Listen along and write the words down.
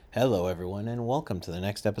Hello, everyone, and welcome to the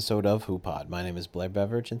next episode of HooPod. My name is Blair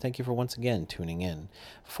Beveridge, and thank you for once again tuning in.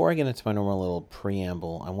 Before I get into my normal little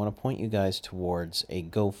preamble, I want to point you guys towards a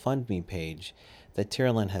GoFundMe page that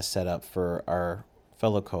Tyrolyn has set up for our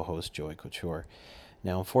fellow co-host, Joey Couture.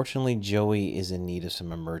 Now, unfortunately, Joey is in need of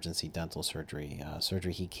some emergency dental surgery,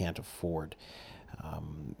 surgery he can't afford.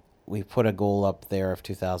 We put a goal up there of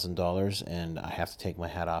 $2,000, and I have to take my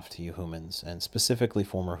hat off to you humans, and specifically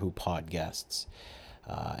former HooPod guests.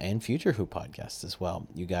 And future HooPod guests as well.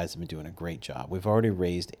 You guys have been doing a great job. We've already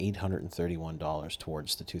raised $831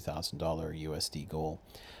 towards the $2,000 USD goal.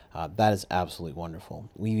 That is absolutely wonderful.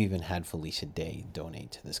 We've even had Felicia Day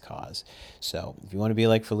donate to this cause. So if you want to be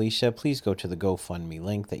like Felicia, please go to the GoFundMe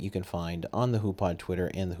link that you can find on the HooPod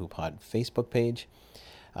Twitter and the HooPod Facebook page.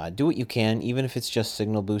 Do what you can, even if it's just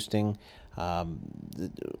signal boosting.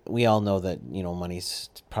 We all know that, money's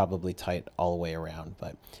probably tight all the way around,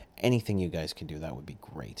 but anything you guys can do, that would be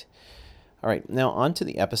great. All right, now on to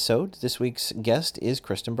the episode. This week's guest is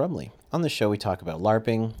Kristin Brumley. On the show, we talk about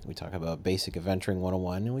LARPing, we talk about basic adventuring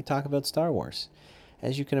 101, and we talk about Star Wars.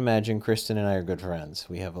 As you can imagine, Kristin and I are good friends.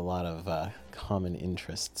 We have a lot of common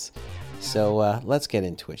interests. So let's get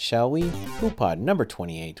into it, shall we? HooPod number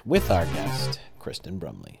 28 with our guest, Kristin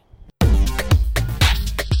Brumley.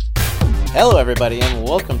 Hello, everybody, and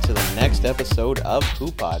welcome to the next episode of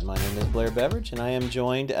HooPod. My name is Blair Beveridge, and I am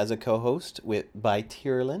joined as a co-host by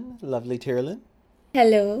Tyrolyn, lovely Tyrolyn.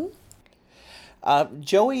 Hello.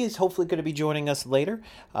 Joey is hopefully going to be joining us later,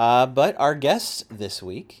 but our guest this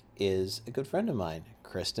week is a good friend of mine,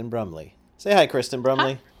 Kristin Brumley. Say hi, Kristin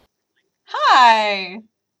Brumley. Hi.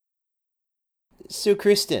 So,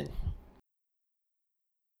 Kristin.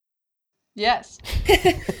 Yes.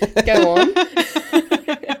 Go on.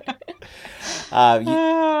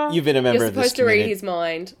 You've been a member of this community. You're supposed to read his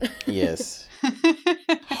mind. Yes.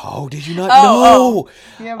 Oh, did you not know?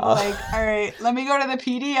 Yeah, but all right, let me go to the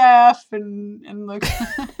PDF and look.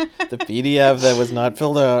 The PDF that was not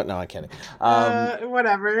filled out. No, I'm kidding.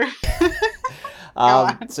 Whatever.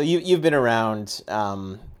 So you've been around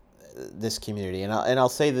this community, and I'll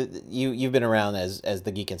say that you've been around as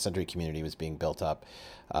the Geek and Sundry community was being built up.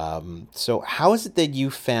 So how is it that you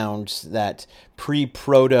found that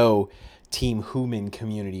pre-proto Team Human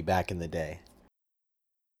community back in the day?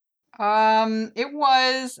 It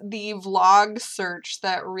was the vlog search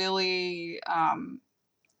that really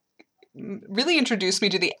introduced me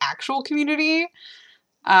to the actual community,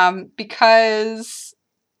 because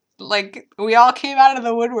we all came out of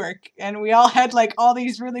the woodwork and we all had all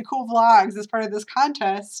these really cool vlogs as part of this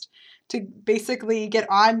contest to basically get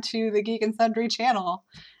onto the Geek and Sundry channel.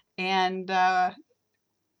 And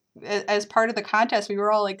as part of the contest, we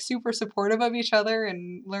were all super supportive of each other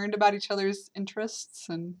and learned about each other's interests.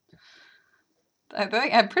 And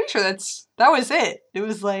I'm pretty sure that was it. It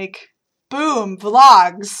was boom,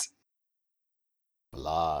 vlogs.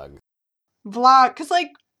 Vlog. Because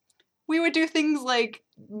we would do things like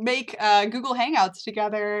make Google Hangouts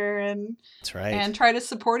together, and that's right, and try to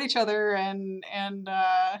support each other and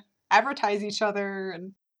advertise each other.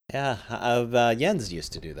 And yeah, Jens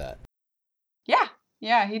used to do that.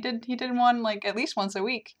 Yeah, he did one at least once a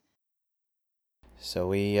week.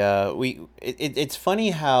 So it's funny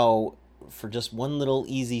how for just one little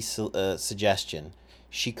easy suggestion,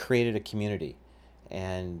 she created a community.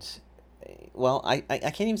 And well, I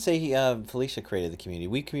can't even say Felicia created the community.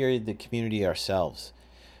 We created the community ourselves.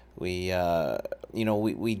 We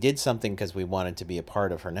did something because we wanted to be a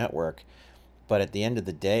part of her network. But at the end of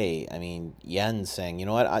the day, I mean, Jens saying, you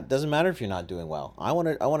know what, it doesn't matter if you're not doing well. I want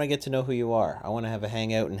to get to know who you are. I want to have a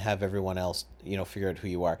hangout and have everyone else, figure out who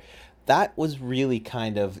you are. That was really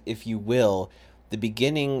kind of, if you will, the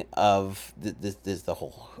beginning of the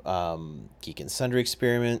whole Geek and Sundry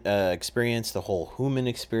experience, the whole human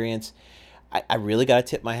experience. I really got to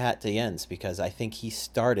tip my hat to Jens, because I think he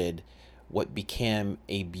started what became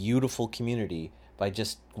a beautiful community by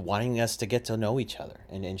just wanting us to get to know each other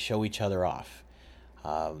and show each other off.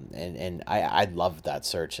 And I loved that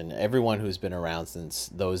search, and everyone who's been around since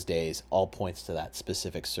those days all points to that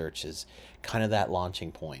specific search as kind of that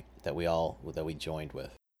launching point that we joined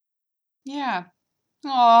with. Yeah.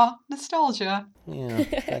 Aw, nostalgia. Yeah,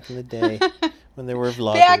 back in the day when there were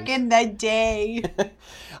vloggers. Back in the day.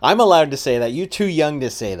 I'm allowed to say that. You're too young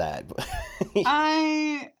to say that.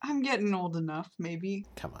 I'm getting old enough, maybe.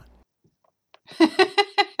 Come on.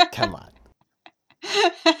 Come on.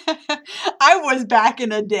 I was back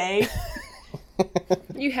in a day.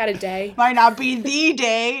 You had a day. Might not be the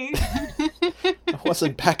day. I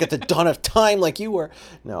wasn't back at the dawn of time like you were.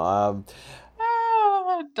 No,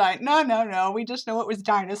 No. We just know it was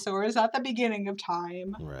dinosaurs at the beginning of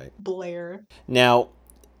time. Right. Blair. Now,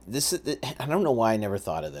 this is, I don't know why I never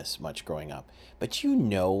thought of this much growing up, but you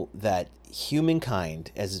know that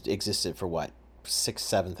humankind has existed for what,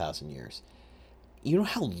 7,000 years. You know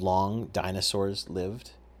how long dinosaurs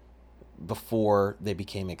lived before they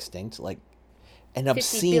became extinct? Like an 50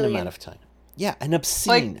 obscene amount billion. of time. Yeah, an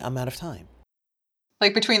obscene amount of time.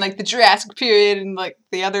 Like between like the Jurassic period and like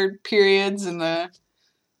the other periods and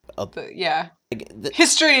yeah. Like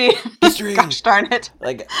History. History. Gosh darn it.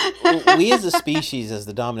 Like we as a species, as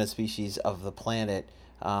the dominant species of the planet,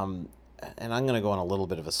 and I'm going to go on a little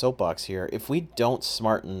bit of a soapbox here. If we don't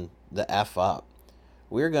smarten the F up,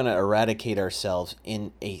 we're going to eradicate ourselves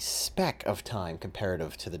in a speck of time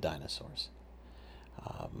comparative to the dinosaurs.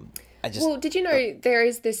 Well, did you know there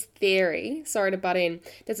is this theory? Sorry to butt in.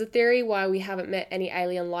 There's a theory why we haven't met any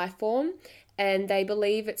alien life form, and they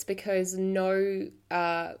believe it's because no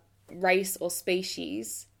race or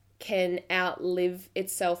species can outlive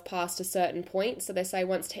itself past a certain point. So they say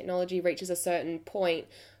once technology reaches a certain point,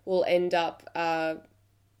 we'll end up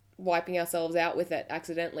wiping ourselves out with it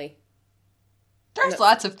accidentally. There's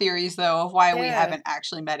lots of theories, though, of why we Yeah. haven't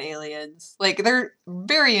actually met aliens. Like, they're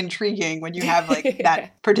very intriguing when you have, like,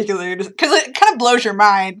 that particular... Because it kind of blows your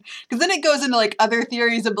mind. Because then it goes into, like, other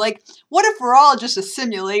theories of, like, what if we're all just a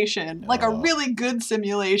simulation? Like, a really good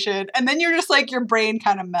simulation. And then you're just, like, your brain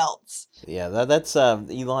kind of melts. Yeah, that's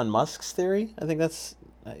Elon Musk's theory. I think that's...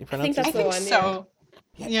 You pronounce I think that's it? the one, so.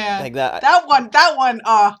 Yeah. Like that. That one,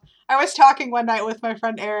 I was talking one night with my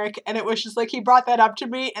friend Eric, and it was just, like, he brought that up to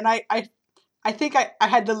me, and I think I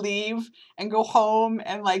had to leave and go home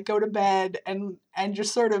and like go to bed and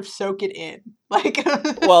just sort of soak it in. Like,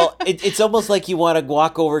 well, it's almost like you want to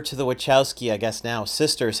walk over to the Wachowski, I guess now,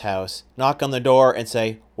 sister's house, knock on the door and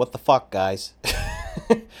say, "What the fuck, guys?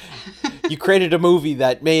 You created a movie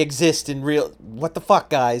that may exist in real. What the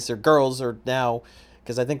fuck, guys, or girls, or now?"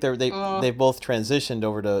 Because I think they've both transitioned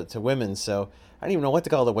over to women. So I don't even know what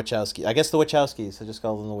to call the Wachowski. I guess the Wachowskis. I just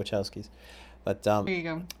call them the Wachowskis. But there you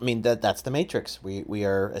go. I mean that's the Matrix. We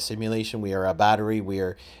are a simulation. We are a battery. We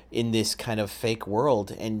are in this kind of fake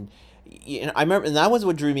world. And you know, I remember, and that was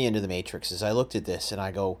what drew me into the Matrix. Is I looked at this and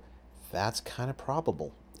I go, that's kind of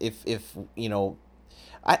probable. If you know,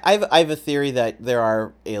 I have a theory that there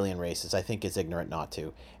are alien races. I think it's ignorant not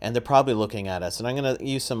to, and they're probably looking at us. And I'm gonna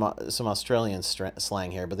use some Australian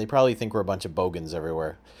slang here, but they probably think we're a bunch of bogans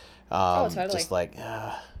everywhere. Totally. Just like.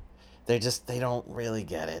 They don't really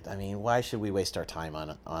get it. I mean, why should we waste our time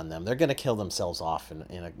on them? They're going to kill themselves off in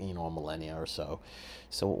a millennia or so.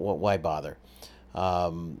 So why bother?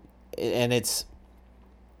 And it's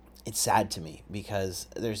sad to me because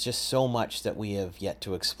there's just so much that we have yet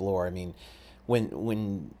to explore. I mean,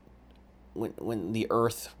 when the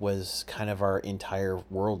Earth was kind of our entire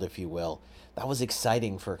world, if you will, that was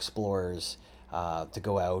exciting for explorers to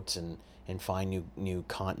go out and find new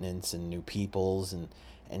continents and new peoples and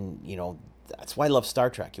you know, that's why I love Star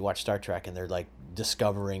Trek. You watch Star Trek and they're like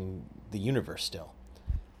discovering the universe still.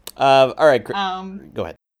 All right, go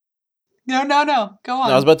ahead. No. Go on.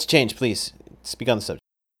 No, I was about to change. Please speak on the subject.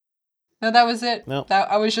 No, that was it. No.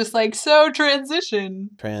 I was just like, so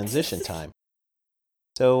transition. Transition time.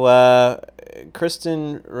 So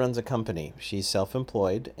Kristin runs a company. She's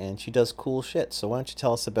self-employed and she does cool shit. So why don't you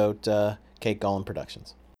tell us about Cake Gollum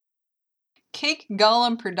Productions? Cake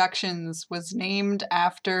Gollum Productions was named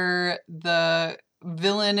after the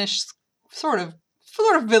villainous, sort of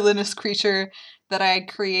villainous creature that I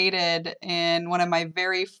created in one of my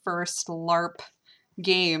very first LARP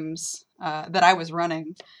games that I was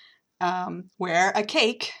running, where a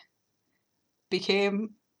cake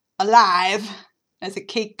became alive as a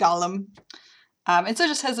cake golem. And so it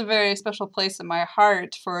just has a very special place in my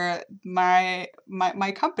heart for my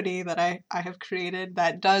company that I have created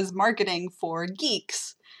that does marketing for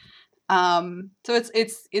geeks. So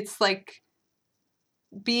it's like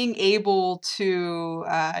being able to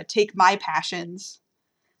take my passions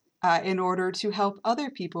in order to help other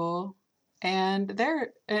people and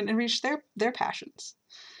reach their passions.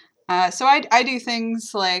 So I do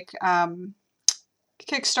things like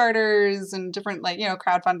Kickstarters and different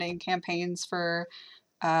crowdfunding campaigns for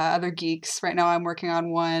other geeks. Right now I'm working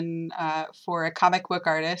on one for a comic book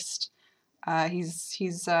artist. He's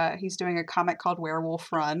doing a comic called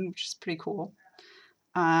Werewolf Run, which is pretty cool.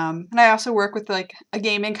 And I also work with like a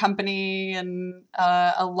gaming company and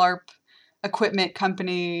a LARP equipment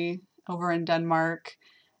company over in Denmark.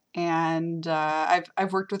 And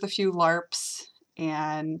I've worked with a few LARPs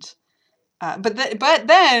and but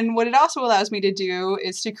then what it also allows me to do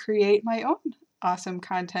is to create my own awesome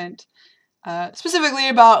content, specifically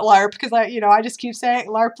about LARP, because I just keep saying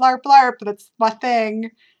LARP, LARP, LARP. That's my thing.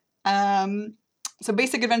 So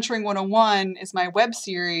Basic Adventuring 101 is my web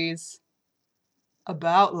series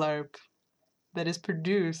about LARP that is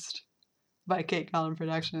produced by Kate Collin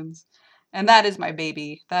Productions. And that is my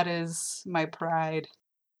baby. That is my pride.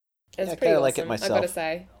 It's I pretty kinda awesome, like it myself. I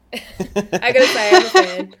gotta say. I'm a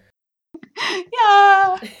fan.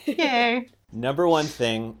 Yeah! Yay. Number one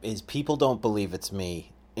thing is people don't believe it's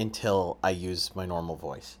me until I use my normal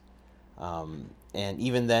voice. And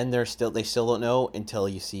even then, they still don't know until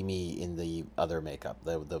you see me in the other makeup,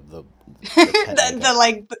 the pet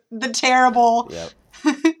makeup. The terrible, Yep.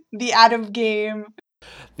 the out of game,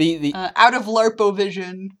 out of LARPo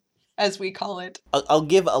vision, as we call it. I'll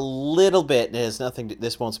give a little bit. And there's nothing.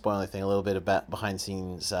 This won't spoil anything. A little bit about behind the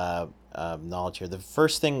scenes knowledge here. The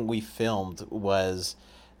first thing we filmed was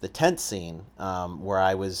the tent scene, where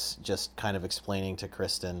I was just kind of explaining to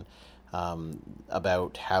Kristin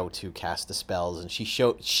about how to cast the spells, and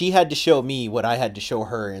she had to show me what I had to show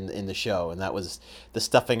her in the show, and that was the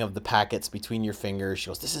stuffing of the packets between your fingers. She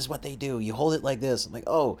goes, "This is what they do. You hold it like this." I'm like,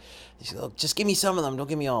 "Oh," she goes, "Just give me some of them. Don't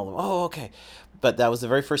give me all of them." "Oh, okay." But that was the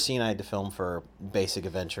very first scene I had to film for Basic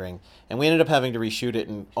Adventuring, and we ended up having to reshoot it.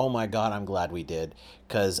 And oh my god, I'm glad we did,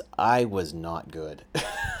 because I was not good.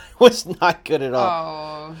 Was not good at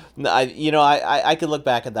all. Oh. I could look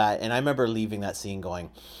back at that, and I remember leaving that scene going,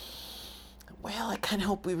 well, I kind of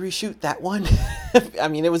hope we reshoot that one. I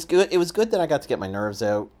mean, it was good. It was good that I got to get my nerves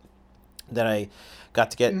out, that I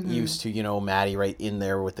got to get used to, Maddie right in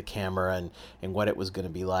there with the camera and what it was going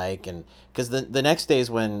to be like. And because the next day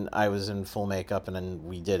is when I was in full makeup, and then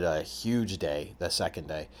we did a huge day, the second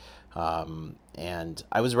day. And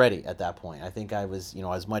I was ready at that point. I think I was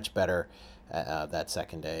much better that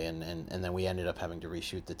second day. And then we ended up having to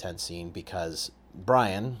reshoot the tent scene because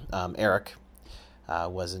Brian, Eric,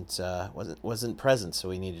 wasn't present, so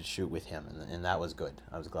we needed to shoot with him, and that was good.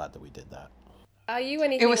 I was glad that we did that. Are you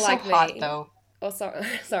anything It was like so hot, me? though. Oh,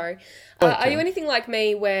 sorry. Okay. Are you anything like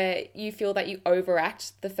me where you feel that you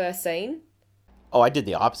overact the first scene? Oh, I did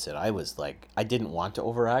the opposite. I was like, I didn't want to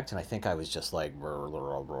overact, and I think I was just like,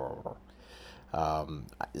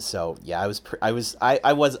 so yeah,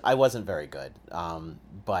 I wasn't very good.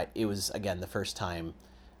 But it was, again, the first time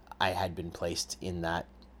I had been placed in that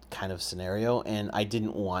kind of scenario, and I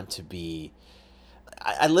didn't want to be.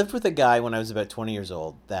 I lived with a guy when I was about 20 years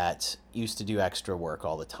old that used to do extra work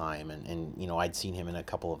all the time, and I'd seen him in a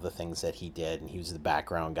couple of the things that he did, and he was the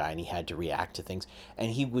background guy, and he had to react to things,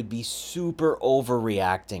 and he would be super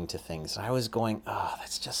overreacting to things. And I was going, oh,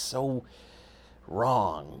 that's just so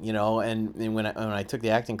wrong, and when I took the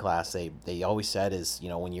acting class, they always said is,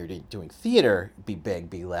 when you're doing theater, be big,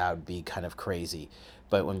 be loud, be kind of crazy,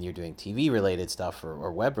 but when you're doing TV related stuff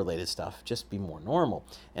or web related stuff, just be more normal.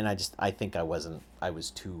 And I think I was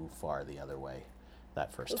too far the other way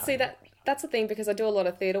that first time. See, that's the thing, because I do a lot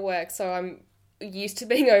of theatre work, so I'm used to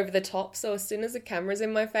being over the top, so as soon as the camera's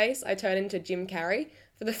in my face, I turn into Jim Carrey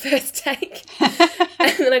for the first take.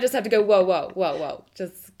 And then I just have to go, whoa,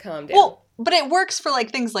 just calm down. Well, but it works for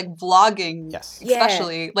things like vlogging, yes,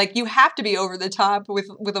 especially. Yeah. Like, you have to be over the top with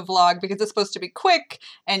a vlog because it's supposed to be quick,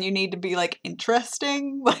 and you need to be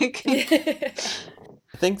interesting.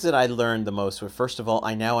 Things that I learned the most were, first of all,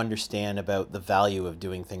 I now understand about the value of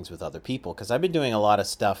doing things with other people, because I've been doing a lot of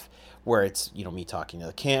stuff where it's me talking to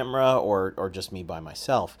the camera or just me by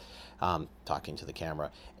myself talking to the camera,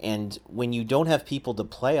 and when you don't have people to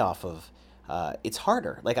play off of, it's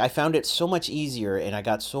harder. Like, I found it so much easier, and I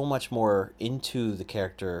got so much more into the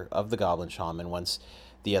character of the Goblin Shaman once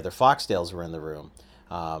the other Foxdales were in the room.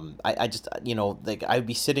 I just, I'd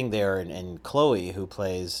be sitting there, and Chloe, who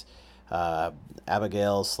plays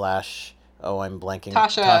Abigail / I'm blanking.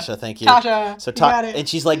 Tasha, thank you. Tasha, so you got it. And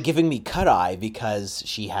she's giving me cut eye because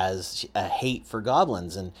she has a hate for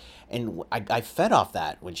goblins, and I fed off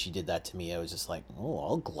that when she did that to me. I was just like, oh,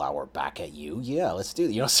 I'll glower back at you. Yeah, let's do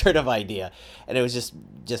it, sort of idea. And it was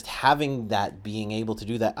just having that, being able to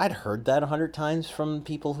do that. I'd heard that 100 times from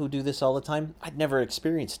people who do this all the time. I'd never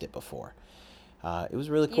experienced it before. It was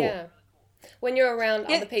really cool. Yeah. When you're around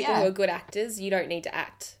other people yeah. who are good actors, you don't need to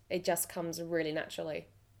act. It just comes really naturally.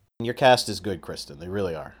 Your cast is good, Kristin. They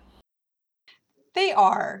really are. They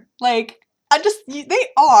are. They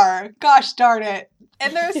are. Gosh darn it.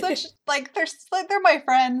 And they're such, they're my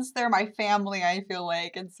friends. They're my family, I feel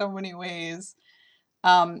like, in so many ways.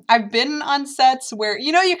 I've been on sets where,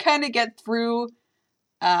 you kind of get through,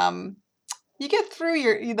 the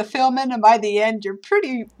filming, and by the end, you're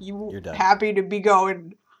done. happy to be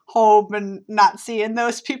going home and not seeing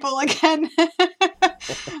those people again.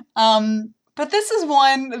 But this is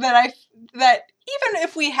one that even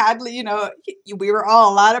if we had, we were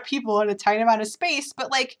all a lot of people in a tiny amount of space,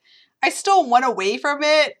 but I still went away from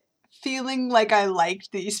it feeling like I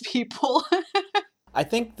liked these people. I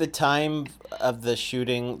think the time of the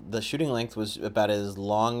shooting length was about as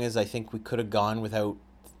long as I think we could have gone without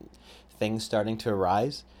things starting to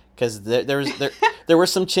arise. Because there were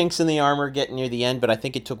some chinks in the armor getting near the end, but I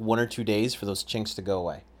think it took 1 or 2 days for those chinks to go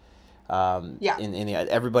away. Yeah.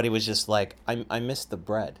 Everybody was just like, I missed the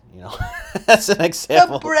bread, you know. That's an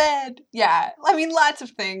example. The bread. Yeah. I mean, lots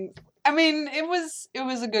of things. I mean, it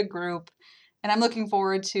was a good group, and I'm looking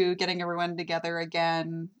forward to getting everyone together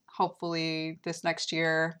again, hopefully this next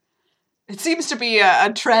year. It seems to be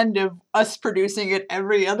a trend of us producing it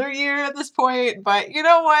every other year at this point, but you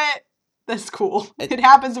know what? That's cool. It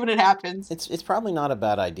happens when it happens. It's probably not a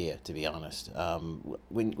bad idea, to be honest.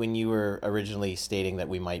 When you were originally stating that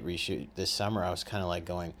we might reshoot this summer, I was kind of like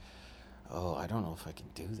going, oh, I don't know if I can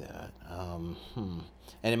do that.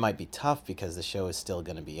 And it might be tough because the show is still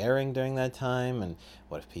going to be airing during that time, and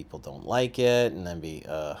what if people don't like it, and then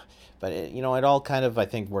but it all kind of, I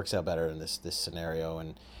think, works out better in this scenario,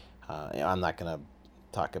 and I'm not going to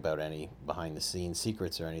talk about any behind the scenes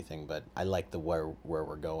secrets or anything, but I like where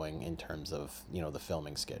we're going in terms of the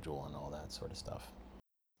filming schedule and all that sort of stuff.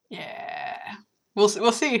 Yeah, we'll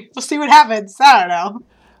see what happens. I don't know.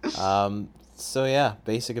 So yeah,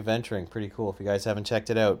 Basic Adventuring, pretty cool. If you guys haven't checked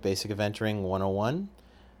it out,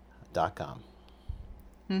 basicadventuring101.com.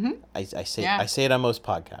 Mm-hmm. I say it on most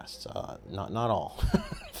podcasts, not all.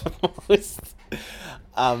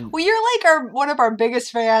 Well, you're like one of our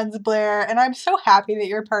biggest fans, Blair, and I'm so happy that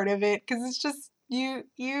you're part of it, because it's just you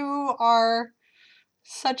are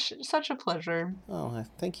such a pleasure. Oh,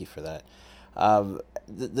 thank you for that.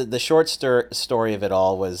 The short story of it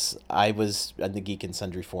all was, I was on the Geek and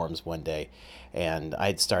Sundry forums one day, and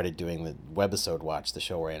I'd started doing the Webisode Watch, the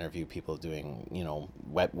show where I interview people doing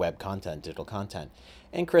web content, digital content.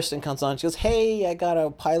 And Kristin comes on, she goes, hey, I got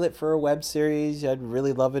a pilot for a web series. I'd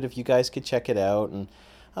really love it if you guys could check it out. And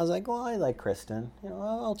I was like, well, I like Kristin.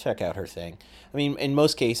 I'll check out her thing. I mean, in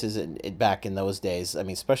most cases, back in those days, I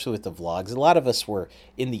mean, especially with the vlogs, a lot of us were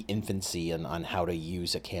in the infancy on how to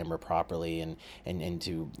use a camera properly and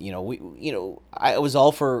to, I was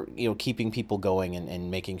all for, keeping people going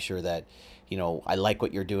and making sure that, I like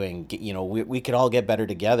what you're doing. We could all get better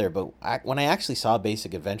together. But when I actually saw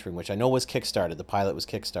Basic Adventuring, which I know was Kickstarted, the pilot was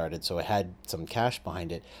Kickstarted, so it had some cash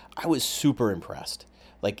behind it, I was super impressed.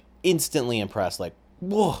 Like, instantly impressed. Like,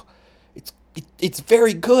 whoa, it's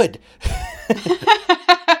very good.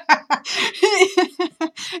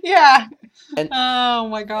 Yeah. Oh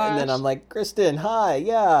my gosh. And then I'm like, Kristin, hi,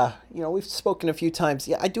 yeah. We've spoken a few times.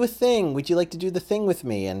 Yeah, I do a thing. Would you like to do the thing with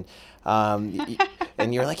me? And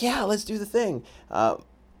and you're like, yeah, let's do the thing.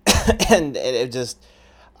 And it just,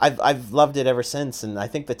 I've loved it ever since. And I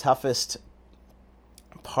think the toughest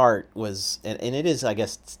part was, and it is, I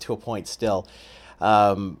guess, to a point still,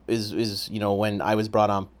 is when I was brought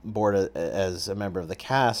on board as a member of the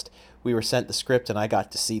cast, we were sent the script and I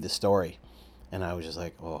got to see the story, and I was just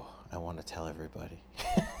like, oh, I want to tell everybody.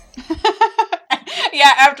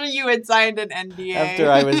 Yeah, after you had signed an NDA. After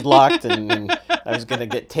I was locked and I was gonna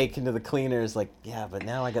get taken to the cleaners, like, yeah, but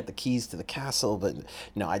now I got the keys to the castle. But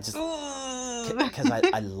no, I just, because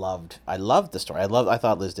I loved the story. I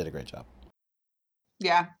thought Liz did a great job.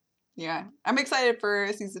 Yeah, I'm excited for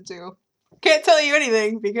season 2. Can't tell you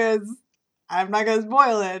anything because I'm not gonna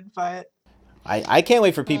spoil it, but I can't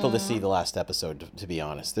wait for people to see the last episode. To be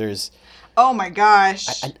honest, there's. Oh my gosh!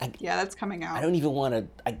 Yeah, that's coming out. I don't even want to.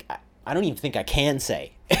 I don't even think I can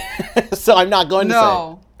say. So I'm not going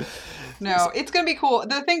to say. No, it's going to be cool.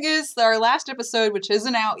 The thing is, our last episode, which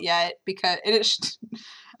isn't out yet, because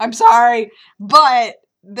I'm sorry, but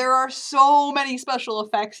there are so many special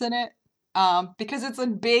effects in it, because it's a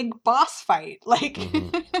big boss fight. Like,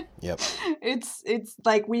 Yep. It's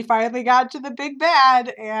like we finally got to the big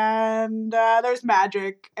bad, and there's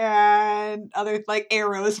magic and other, like,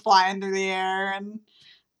 arrows flying through the air, and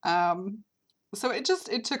so it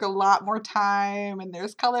took a lot more time, and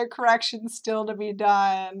there's color corrections still to be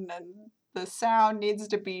done, and the sound needs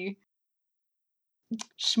to be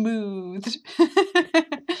smoothed,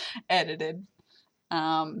 edited.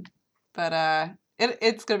 But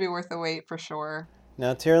it's gonna be worth the wait for sure.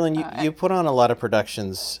 Now, Tyrlyn, you put on a lot of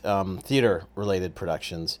productions, theater-related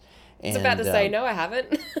productions. I was about to say, no, I haven't.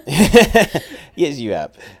 Yes, you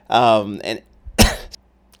have. And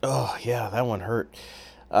oh yeah, that one hurt.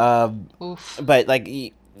 But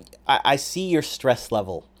like, I see your stress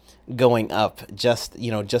level going up just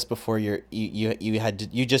before you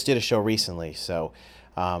just did a show recently. So,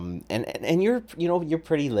 and you're you're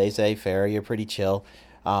pretty laissez-faire, you're pretty chill.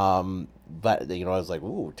 but I was like,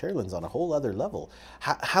 ooh, Terryland's on a whole other level.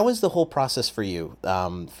 How is the whole process for you,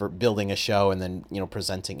 for building a show and then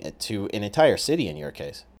presenting it to an entire city in your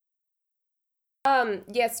case?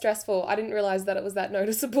 Yeah, stressful. I didn't realize that it was that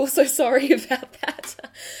noticeable, so sorry about that.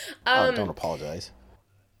 Oh, don't apologize.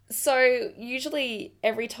 So usually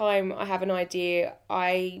every time I have an idea,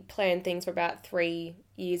 I plan things for about 3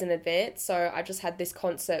 years in advance. So I just had this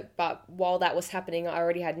concert, but while that was happening, I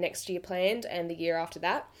already had next year planned and the year after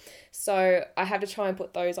that. So I have to try and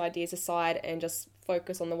put those ideas aside and just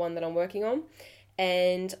focus on the one that I'm working on.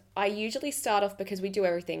 And I usually start off, because we do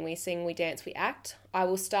everything. We sing, we dance, we act. I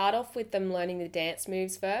will start off with them learning the dance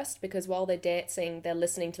moves first, because while they're dancing, they're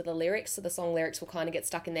listening to the lyrics. So the song lyrics will kind of get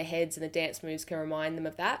stuck in their heads and the dance moves can remind them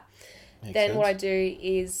of that. Makes Then sense. what I do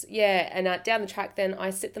is, down the track, then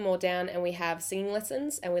I sit them all down and we have singing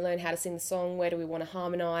lessons and we learn how to sing the song. Where do we want to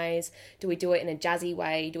harmonize? Do we do it in a jazzy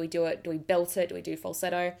way? Do we belt it? Do we do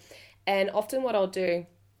falsetto? And often what I'll do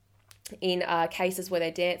in cases where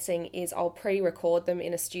they're dancing is I'll pre-record them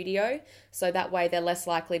in a studio, so that way they're less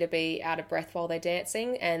likely to be out of breath while they're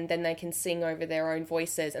dancing, and then they can sing over their own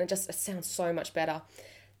voices, and it sounds so much better.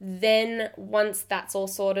 Then once that's all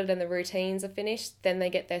sorted and the routines are finished, then they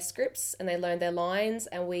get their scripts and they learn their lines,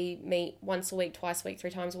 and we meet once a week, twice a week, 3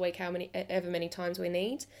 times a week, ever many times we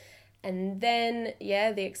need. And then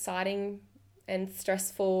the exciting and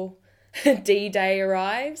stressful D-Day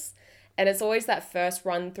arrives. And it's always that first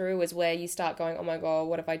run through is where you start going, oh my God,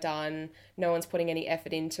 what have I done? No one's putting any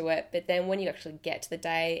effort into it. But then when you actually get to the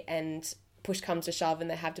day and push comes to shove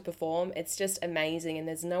and they have to perform, it's just amazing. And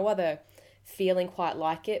there's no other feeling quite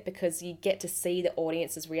like it, because you get to see the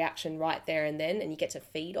audience's reaction right there and then, and you get to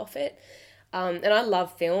feed off it. And I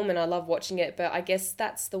love film and I love watching it, but I guess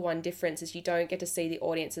that's the one difference, is you don't get to see the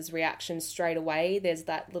audience's reaction straight away. There's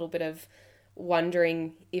that little bit of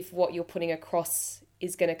wondering if what you're putting across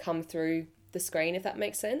is going to come through the screen, if that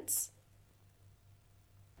makes sense.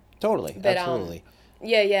 Totally, but, absolutely.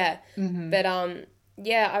 Mm-hmm. But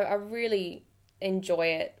I really enjoy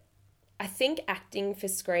it. I think acting for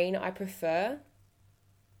screen I prefer,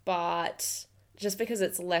 but just because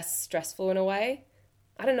it's less stressful in a way.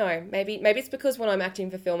 I don't know, maybe it's because when I'm acting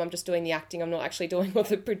for film, I'm just doing the acting, I'm not actually doing all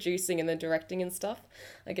the producing and the directing and stuff.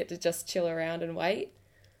 I get to just chill around and wait.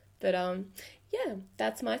 But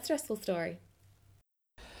that's my stressful story.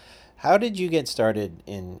 How did you get started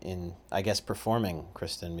in I guess, performing,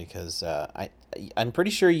 Kristin? Because I'm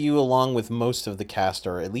pretty sure you, along with most of the cast,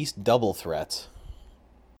 are at least double threats.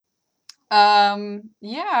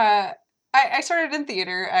 Yeah, I started in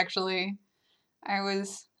theater, actually. I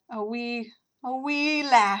was a wee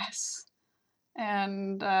lass,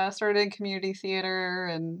 and started in community theater,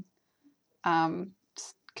 and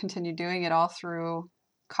continued doing it all through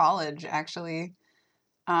college, actually.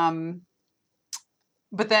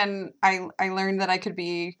 But then I learned that I could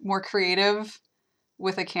be more creative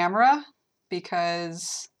with a camera,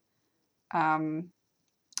 because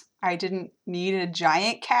I didn't need a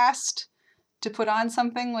giant cast to put on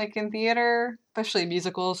something like in theater, especially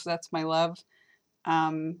musicals. That's my love.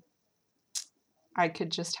 I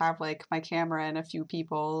could just have like my camera and a few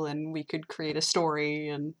people, and we could create a story,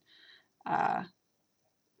 and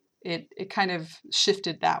it kind of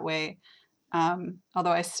shifted that way.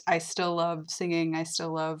 Although I still love singing, I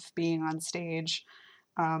still love being on stage.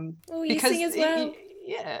 You sing as well.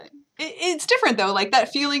 It's different though, like that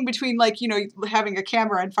feeling between like, having a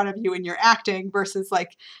camera in front of you and you're acting versus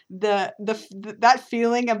like that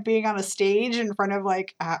feeling of being on a stage in front of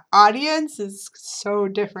like an audience is so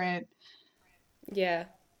different. Yeah.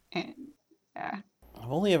 And, yeah.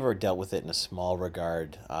 I've only ever dealt with it in a small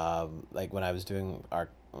regard. Like when I was doing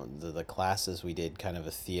the classes, we did kind of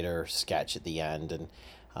a theater sketch at the end, and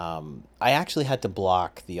I actually had to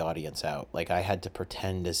block the audience out. Like I had to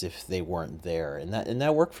pretend as if they weren't there, and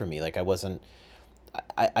that worked for me. Like I wasn't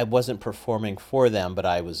performing for them, but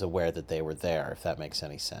I was aware that they were there, if that makes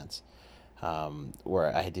any sense.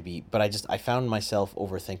 Where I had to be, but I found myself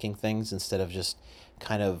overthinking things instead of just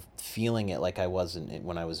kind of feeling it like I wasn't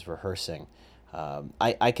when I was rehearsing.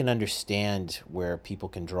 I can understand where people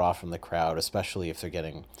can draw from the crowd, especially if they're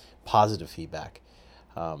getting positive feedback.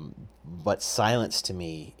 But silence to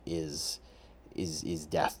me is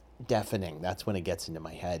deafening. That's when it gets into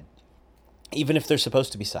my head, even if they're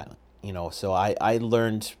supposed to be silent. So I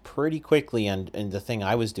learned pretty quickly, and the thing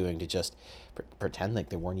I was doing to just pretend like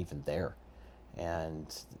they weren't even there. And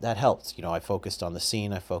that helped. I focused on the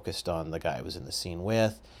scene. I focused on the guy I was in the scene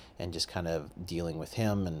with, and just kind of dealing with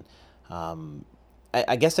him. And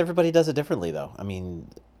I guess everybody does it differently, though. I mean,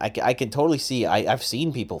 I can totally see. I've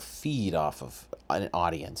seen people feed off of an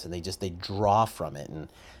audience, and they draw from it,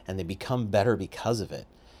 and they become better because of it.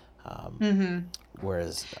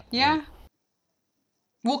 Whereas, Yeah.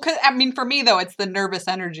 Well, 'cause, I mean, for me though, it's the nervous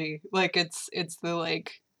energy. Like it's the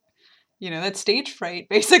like, that stage fright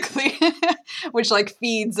basically, which like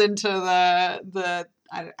feeds into the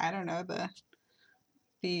I don't know,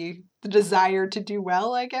 the desire to do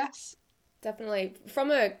well, I guess. Definitely.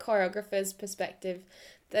 From a choreographer's perspective,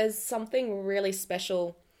 there's something really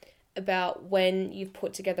special about when you've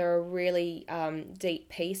put together a really deep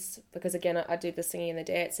piece, because again, I do the singing and the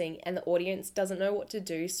dancing, and the audience doesn't know what to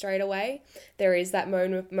do straight away. There is that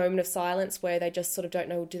moment of silence where they just sort of don't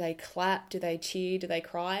know, do they clap, do they cheer, do they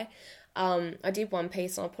cry? I did one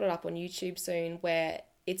piece, and I'll put it up on YouTube soon, where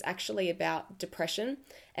it's actually about depression,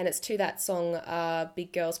 and it's to that song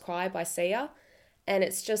Big Girls Cry by Sia. And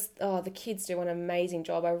it's just, the kids do an amazing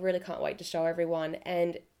job. I really can't wait to show everyone.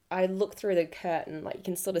 And I look through the curtain, like you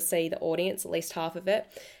can sort of see the audience, at least half of it,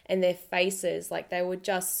 and their faces, like they were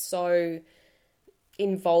just so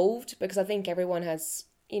involved, because I think everyone has,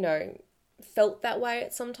 felt that way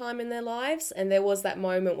at some time in their lives. And there was that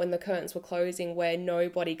moment when the curtains were closing where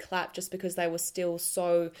nobody clapped, just because they were still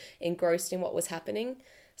so engrossed in what was happening.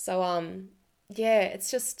 So, yeah,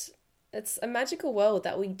 it's a magical world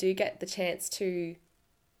that we do get the chance to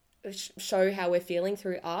show how we're feeling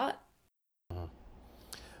through art.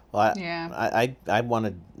 well, Yeah. I want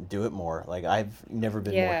to do it more. Like I've never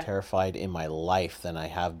been more Yeah. terrified in my life than I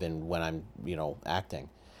have been when I'm, acting,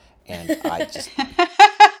 and I just.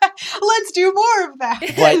 Let's do more of that.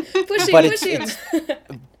 But Push him, but push him.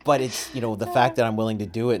 but it's the fact that I'm willing to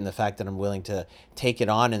do it, and the fact that I'm willing to take it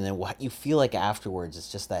on, and then what you feel like afterwards,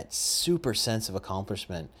 it's just that super sense of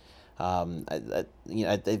accomplishment.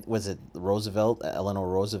 Was it Roosevelt, Eleanor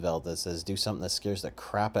Roosevelt, that says, "Do something that scares the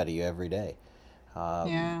crap out of you every day."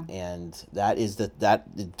 Yeah. And that is the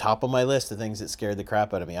top of my list of things that scared the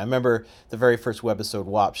crap out of me. I remember the very first webisode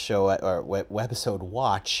watch show,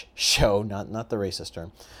 not the racist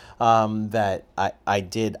term, that I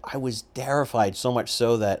did. I was terrified, so much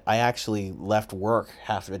so that I actually left work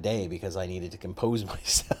half a day because I needed to compose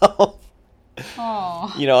myself.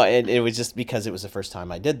 Oh. And it was just because it was the first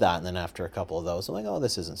time I did that, and then after a couple of those, I'm like, oh,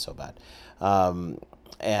 this isn't so bad.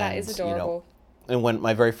 That is adorable. And when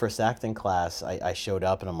my very first acting class, I showed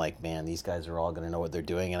up and I'm like, man, these guys are all going to know what they're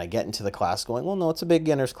doing. And I get into the class going, well, no, it's a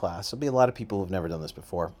beginner's class. There'll be a lot of people who've never done this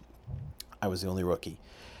before. I was the only rookie.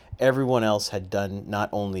 Everyone else had done not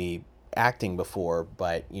only acting before,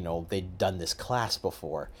 but, they'd done this class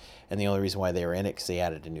before. And the only reason why they were in it because they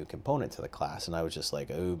added a new component to the class. And I was just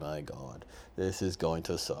like, oh my God, this is going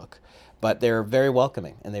to suck. But they were very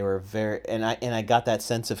welcoming, and they were very, and I got that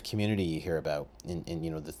sense of community you hear about in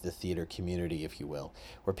the theater community, if you will,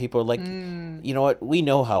 where people are like, you know what, we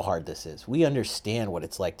know how hard this is. We understand what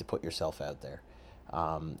it's like to put yourself out there,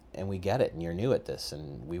 and we get it. And you're new at this,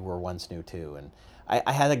 and we were once new too. And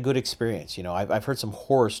I had a good experience. I've heard some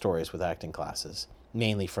horror stories with acting classes,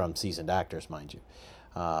 mainly from seasoned actors, mind you.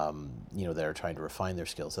 That are trying to refine their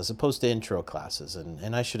skills as opposed to intro classes,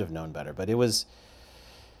 and I should have known better, but it was.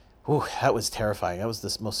 Ooh, that was terrifying. That was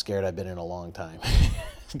the most scared I've been in a long time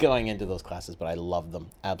going into those classes, but I love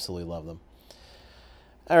them. Absolutely love them.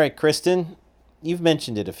 All right, Kristin, you've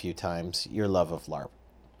mentioned it a few times, your love of LARP.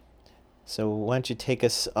 So why don't you take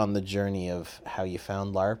us on the journey of how you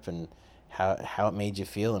found LARP and how it made you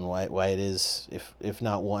feel, and why it is, if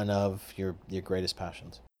not one of your greatest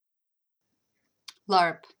passions.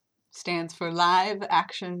 LARP stands for Live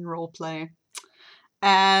Action Roleplay.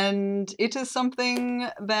 And it is something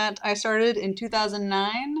that I started in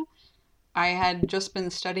 2009. I had just been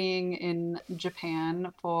studying in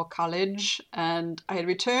Japan for college, and I had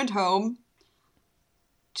returned home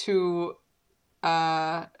to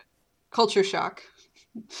culture shock,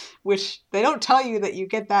 which they don't tell you that you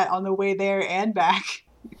get that on the way there and back.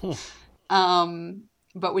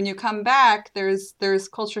 But when you come back, there's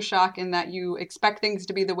culture shock in that you expect things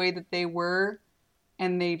to be the way that they were,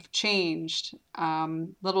 and they've changed,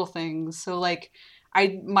 little things. So like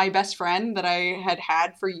my best friend that I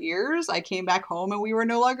had for years, I came back home and we were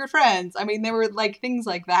no longer friends. I mean, there were like things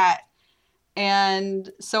like that.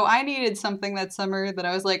 And so I needed something that summer that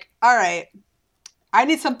I was like, all right, I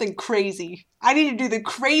need something crazy. I need to do the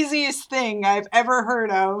craziest thing I've ever heard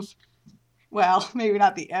of. Well, maybe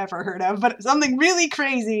not the ever heard of, but something really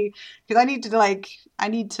crazy, because I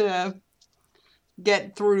need to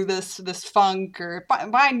get through this funk, or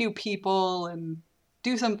find new people and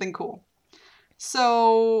do something cool.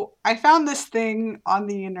 So I found this thing on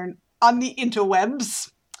the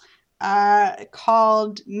interwebs,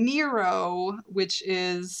 called Nero, which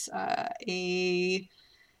is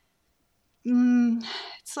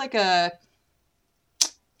it's like a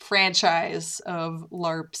franchise of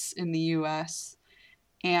LARPs in the US.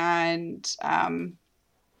 and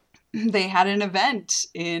they had an event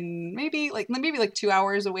in maybe like 2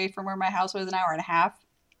 hours away from where my house was, an hour and a half.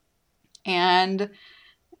 And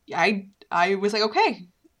I was like, okay,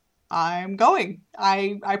 I'm going.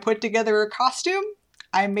 I put together a costume.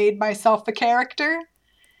 I made myself a character,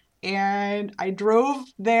 and I drove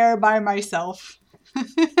there by myself.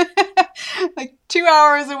 Like 2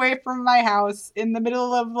 hours away from my house in the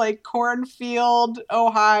middle of like cornfield,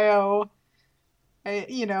 Ohio. I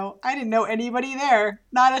didn't know anybody there,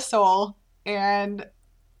 not a soul. And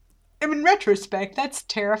in retrospect, that's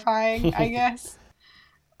terrifying, I guess.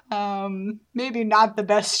 Maybe not the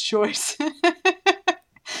best choice.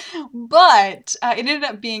 But it ended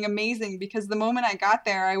up being amazing because the moment I got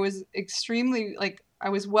there, I was extremely, like, I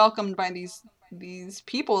was welcomed by these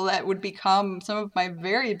people that would become some of my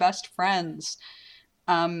very best friends.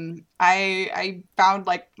 I found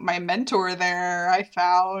like my mentor there. I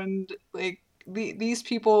found like these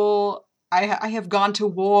people I have gone to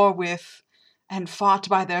war with and fought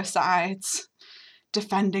by their sides,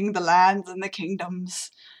 defending the lands and the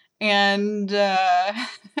kingdoms. And I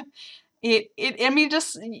mean,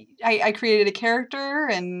 just I created a character,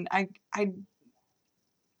 and I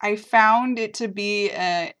found it to be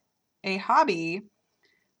a hobby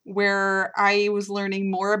where I was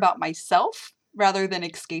learning more about myself rather than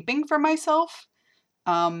escaping from myself.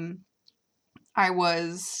 I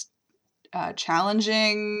was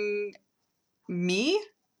challenging me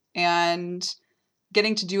and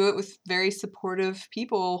getting to do it with very supportive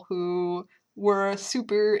people who were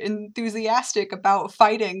super enthusiastic about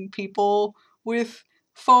fighting people with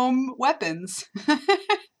foam weapons.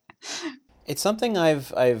 It's something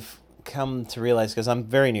I've come to realize because I'm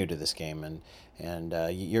very new to this game, and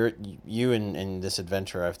you and this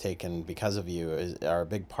adventure I've taken because of you are a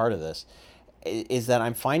big part of this. Is that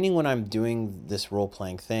I'm finding when I'm doing this role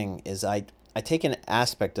playing thing is I take an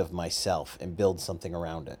aspect of myself and build something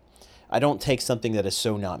around it. I don't take something that is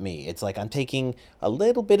so not me. It's like I'm taking a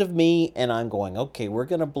little bit of me and I'm going, okay, we're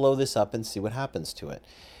gonna blow this up and see what happens to it.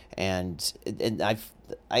 And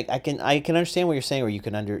I can understand what you're saying, where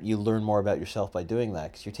you learn more about yourself by doing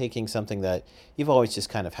that, because you're taking something that you've always just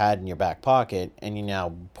kind of had in your back pocket and you're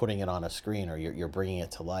now putting it on a screen, or you're bringing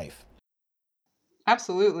it to life.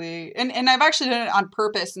 Absolutely. And I've actually done it on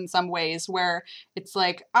purpose in some ways, where it's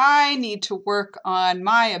like, I need to work on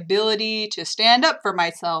my ability to stand up for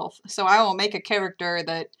myself. So I will make a character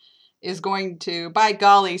that is going to, by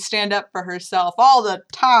golly, stand up for herself all the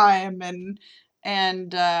time.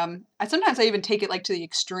 And I sometimes I even take it like to the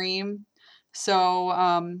extreme. So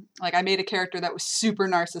like I made a character that was super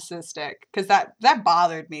narcissistic, because that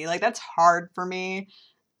bothered me. Like, that's hard for me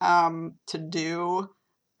to do.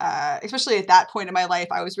 Especially at that point in my life,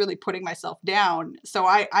 I was really putting myself down. So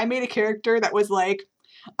I made a character that was like,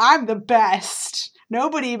 I'm the best.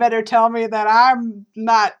 Nobody better tell me that I'm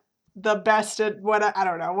not the best at what, I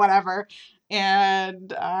don't know, whatever.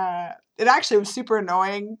 And it actually was super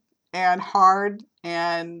annoying and hard,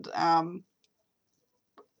 and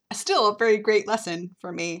still a very great lesson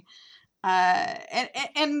for me.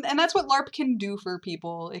 And that's what LARP can do for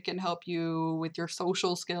people. It can help you with your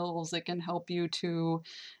social skills. It can help you to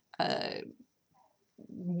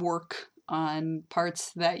work on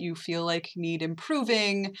parts that you feel like need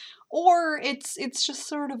improving, or it's just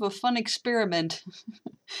sort of a fun experiment.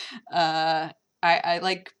 I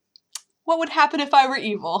like, what would happen if I were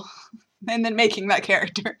evil, and then making that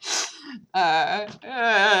character.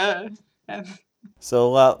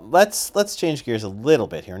 So let's change gears a little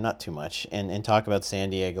bit here, not too much, and talk about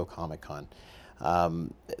San Diego Comic-Con.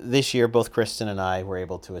 This year, both Kristin and I were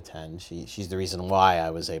able to attend. She's the reason why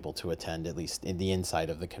I was able to attend, at least in the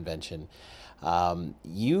inside of the convention.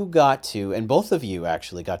 You got to, and both of you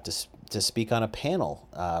actually got to speak on a panel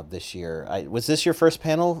this year. Was this your first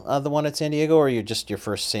panel, the one at San Diego, or just your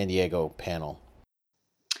first San Diego panel?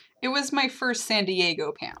 It was my first San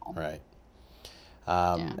Diego panel. Right.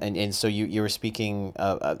 Yeah. And so you were speaking.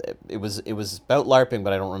 It was about LARPing,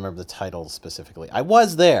 but I don't remember the title specifically. I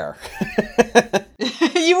was there.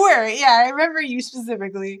 You were, yeah. I remember you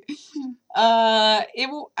specifically. Golly,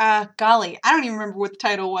 I don't even remember what the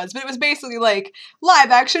title was, but it was basically like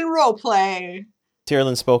live action role play.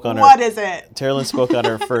 Tyrlyn spoke on What is it? Tyrlyn spoke on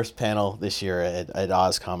her first panel this year at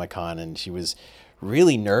Oz Comic Con, and she was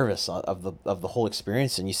really nervous of the whole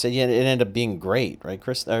experience. And you said it ended up being great, right,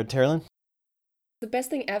 Tyrlyn? The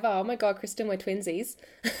best thing ever. Oh my God, Kristin, we're twinsies.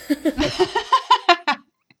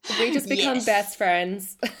 We just become best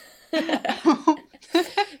friends.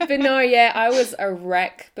 But no, yeah, I was a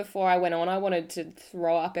wreck before I went on. I wanted to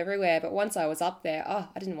throw up everywhere, but once I was up there,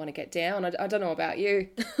 I didn't want to get down. I don't know about you.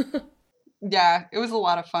 Yeah, it was a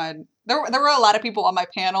lot of fun. There were a lot of people on my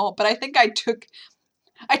panel, but I think I took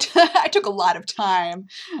a lot of time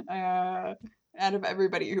out of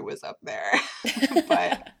everybody who was up there.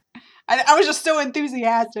 But I was just so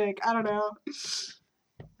enthusiastic. I don't know.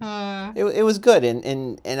 It was good,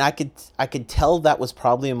 and I could tell that was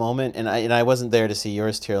probably a moment, and I wasn't there to see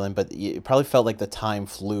yours, Tyrlin, but it probably felt like the time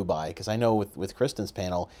flew by, because I know with Kristin's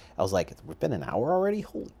panel, I was like, we've been an hour already?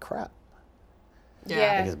 Holy crap.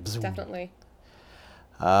 Yeah, Like definitely.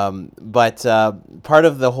 But part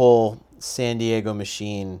of the whole San Diego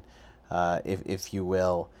machine, if you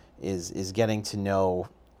will, is getting to know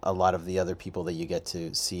a lot of the other people that you get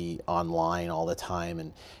to see online all the time.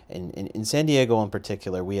 And in San Diego in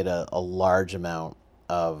particular, we had a large amount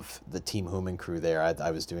of the Team Human crew there.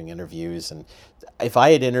 I was doing interviews, and if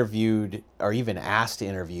I had interviewed or even asked to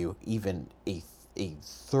interview even a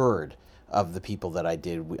third of the people that I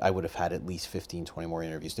did, I would have had at least 15, 20 more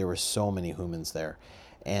interviews. There were so many humans there.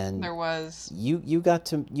 And there was. You got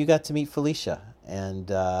to meet Felicia, and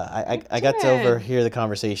I got to overhear the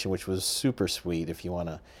conversation, which was super sweet. If you want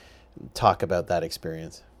to talk about that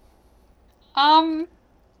experience, I'm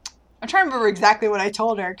trying to remember exactly what I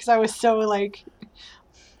told her, because I was so like,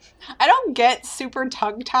 I don't get super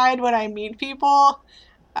tongue tied when I meet people.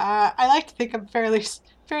 I like to think I'm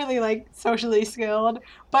fairly like socially skilled,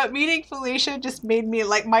 but meeting Felicia just made me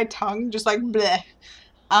like my tongue just like bleh.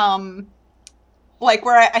 Like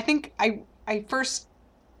where I think I first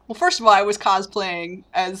of all, I was cosplaying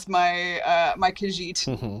as my my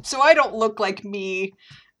Khajiit, so I don't look like me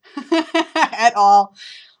at all.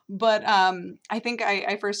 But I think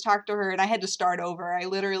I first talked to her and I had to start over. I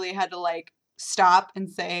literally had to like stop and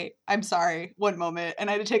say, "I'm sorry, one moment," and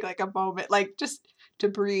I had to take like a moment, like just to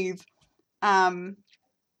breathe.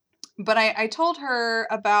 But I told her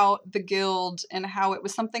about the guild and how it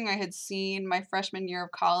was something I had seen my freshman year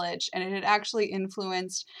of college, and it had actually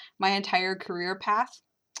influenced my entire career path.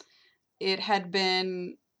 It had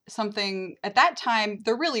been something, at that time,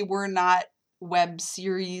 there really were not web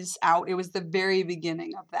series out. It was the very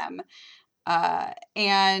beginning of them.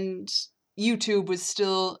 And YouTube was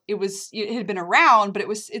still, it had been around, but it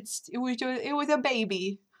was a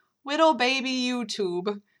baby, little baby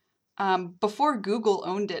YouTube. Before Google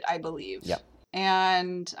owned it, I believe. Yep.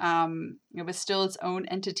 And it was still its own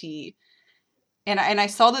entity. And I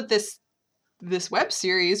saw that this web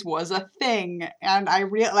series was a thing, and I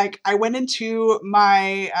went into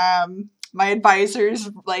my my advisor's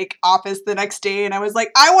like office the next day, and I was like,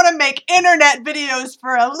 I want to make internet videos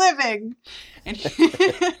for a living.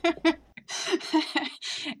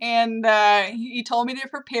 And he told me to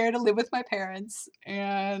prepare to live with my parents,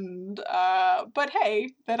 and but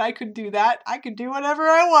hey, that I could do that. I could do whatever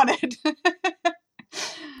I wanted.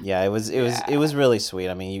 Yeah, it was really sweet.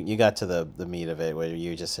 I mean, you got to the meat of it, where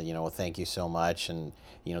you just said, well, thank you so much, and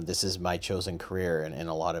this is my chosen career, and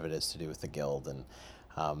a lot of it is to do with the guild, and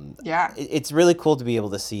it's really cool to be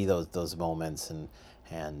able to see those moments, and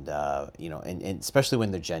especially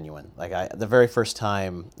when they're genuine. Like the very first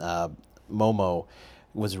time Momo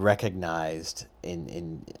was recognized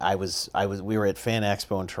we were at Fan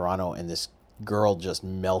Expo in Toronto, and this girl just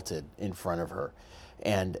melted in front of her.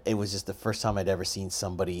 And it was just the first time I'd ever seen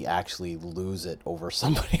somebody actually lose it over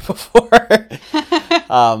somebody before.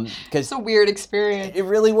 It's a weird experience. It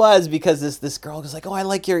really was, because this girl was like, "Oh, I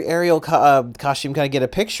like your Ariel costume. Can I get a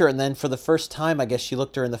picture?" And then for the first time, I guess she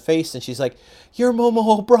looked her in the face, and she's like, "You're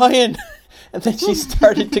Momo O'Brien." And then she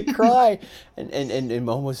started to cry. And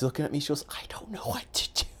Momo was looking at me. She goes, "I don't know what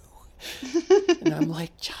to do." And I'm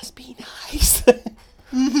like, "Just be nice."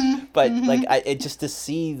 But like, just to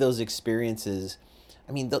see those experiences.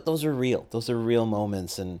 I mean, those are real. Those are real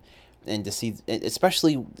moments, and to see,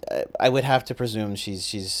 especially, I would have to presume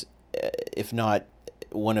she's, if not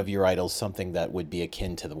one of your idols, something that would be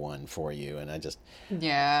akin to the one for you. And I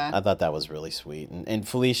thought that was really sweet. And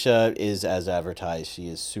Felicia is as advertised. She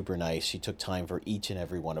is super nice. She took time for each and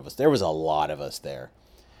every one of us. There was a lot of us there.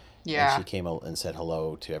 Yeah. And she came out and said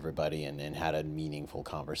hello to everybody, and had a meaningful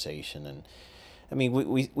conversation. And I mean,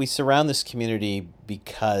 we surround this community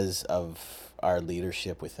because of our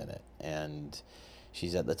leadership within it, and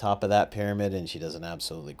she's at the top of that pyramid, and she does an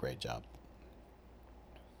absolutely great job.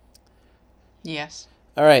 Yes.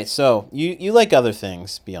 All right, so you like other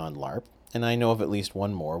things beyond LARP, and I know of at least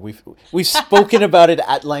one more. We've spoken about it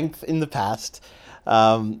at length in the past,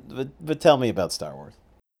 but tell me about Star Wars.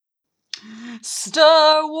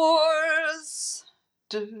 Star Wars.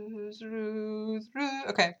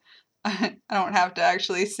 Okay. I don't have to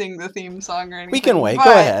actually sing the theme song or anything. We can wait.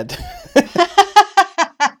 Go ahead.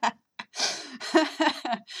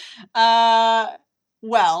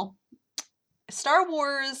 Well, Star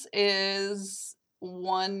Wars is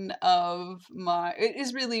it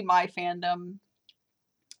is really my fandom.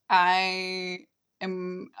 I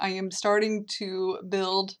am starting to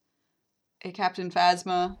build a Captain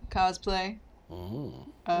Phasma cosplay. I Ooh.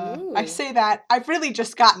 say that I've really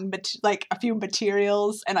just gotten like a few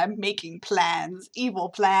materials and I'm making plans, evil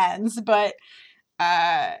plans, but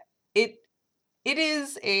it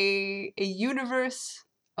is a universe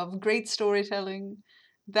of great storytelling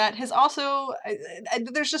that has also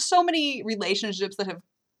there's just so many relationships that have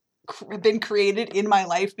been created in my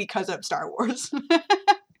life because of Star Wars.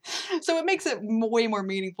 So it makes it way more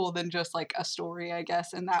meaningful than just like a story, I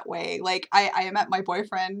guess, in that way. Like I met my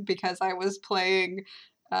boyfriend because I was playing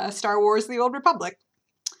Star Wars: The Old Republic.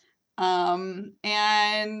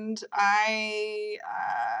 And I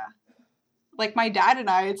like my dad and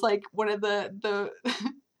I, it's like one of the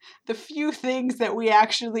the few things that we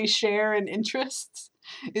actually share in interests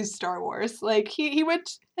is Star Wars. Like he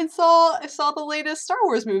went and saw the latest Star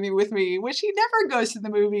Wars movie with me, which he never goes to the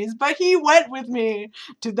movies, but he went with me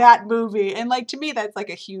to that movie, and like to me that's like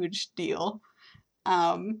a huge deal.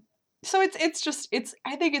 So it's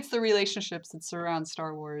I think it's the relationships that surround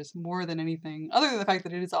Star Wars more than anything, other than the fact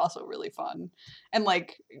that it is also really fun, and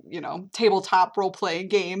like tabletop role playing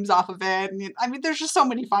games off of it. And, I mean, there's just so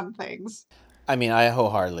many fun things. I mean, I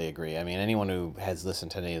wholeheartedly agree. I mean, anyone who has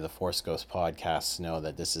listened to any of the Force Ghost podcasts know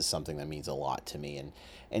that this is something that means a lot to me,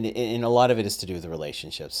 and a lot of it is to do with the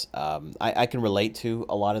relationships. I can relate to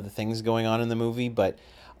a lot of the things going on in the movie, but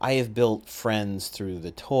I have built friends through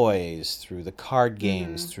the toys, through the card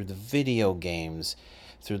games, through the video games,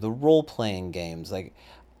 through the role playing games. Like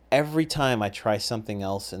every time I try something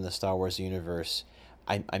else in the Star Wars universe,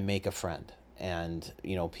 I make a friend. And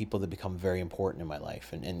people that become very important in my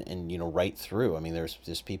life, and right through. I mean,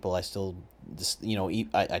 there's people I still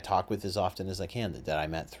I talk with as often as I can that I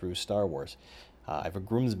met through Star Wars. I have a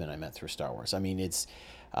groomsman I met through Star Wars. I mean, it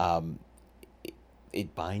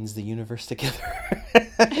binds the universe together.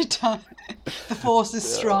 It does. The Force is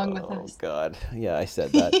strong with us. Oh God, yeah, I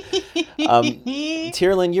said that.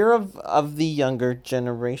 Tyrlin, you're of the younger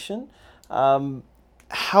generation. I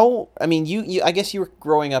mean, you I guess you were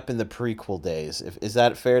growing up in the prequel days. Is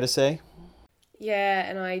that fair to say? Yeah,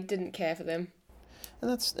 and I didn't care for them.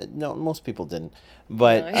 And that's no, most people didn't.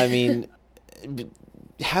 But No. I mean,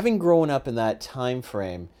 having grown up in that time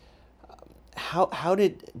frame, how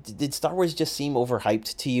did Star Wars just seem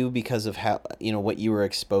overhyped to you because of how what you were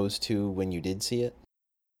exposed to when you did see it?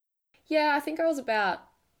 Yeah, I think I was about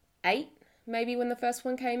 8, maybe, when the first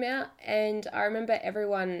one came out, and I remember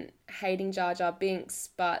everyone hating Jar Jar Binks,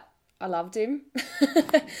 but I loved him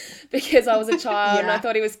because I was a child and I Yeah.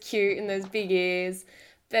 thought he was cute and those big ears.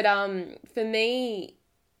 But for me,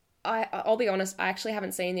 I'll be honest, I actually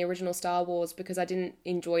haven't seen the original Star Wars because I didn't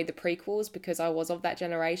enjoy the prequels because I was of that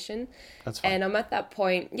generation. That's fine. And I'm at that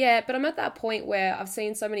point, yeah, but I'm at that point where I've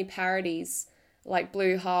seen so many parodies like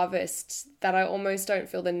Blue Harvest that I almost don't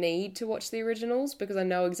feel the need to watch the originals because I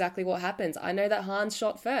know exactly what happens. I know that Han's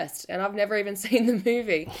shot first and I've never even seen the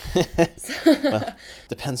movie. Well,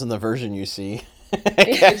 depends on the version you see.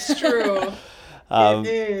 It's true. It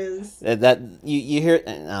is. That you hear.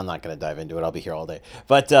 I'm not going to dive into it. I'll be here all day.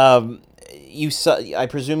 But you saw. I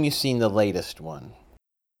presume you've seen the latest one.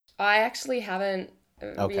 I actually haven't.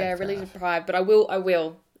 Okay, Yeah, fair really enough. deprived, but I will. I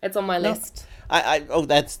will. It's on my list.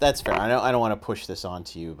 That's fair. I don't want to push this on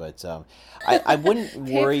to you, but I wouldn't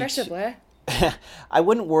Peer worry. pressure, Blair. I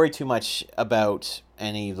wouldn't worry too much about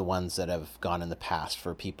any of the ones that have gone in the past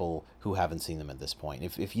for people who haven't seen them at this point.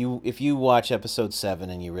 If you watch episode 7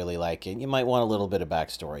 and you really like it, you might want a little bit of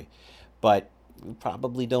backstory, but you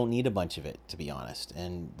probably don't need a bunch of it, to be honest.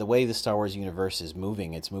 And the way the Star Wars universe is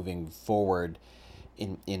moving, it's moving forward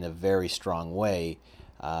in a very strong way.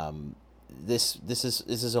 This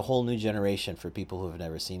is a whole new generation for people who have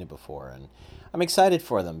never seen it before, and I'm excited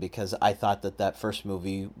for them because I thought that first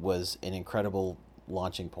movie was an incredible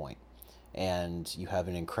launching point, and you have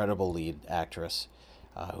an incredible lead actress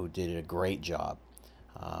who did a great job,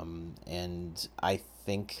 and I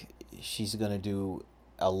think she's going to do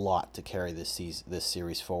a lot to carry this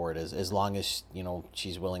series forward as long as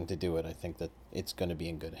she's willing to do it. I think that it's going to be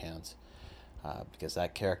in good hands. Because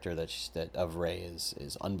that character that of Rey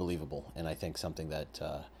is unbelievable, and I think something that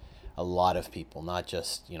a lot of people, not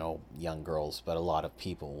just young girls, but a lot of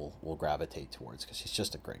people will gravitate towards because she's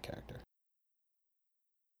just a great character.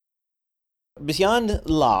 Beyond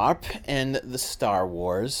LARP and the Star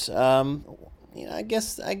Wars, I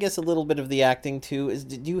guess a little bit of the acting too.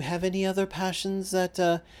 Do you have any other passions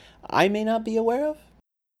that I may not be aware of?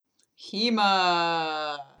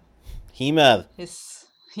 Hema. Hema.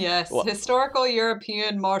 Yes, Well, historical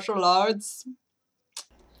European martial arts.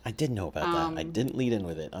 I did know about that. I didn't lead in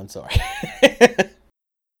with it. I'm sorry.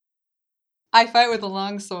 I fight with a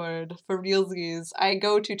longsword for realsies. I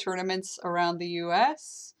go to tournaments around the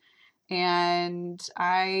US and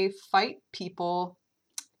I fight people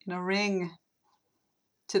in a ring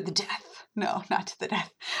to the death. No, not to the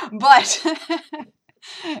death. But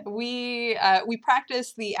we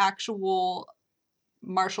practice the actual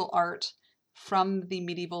martial art from the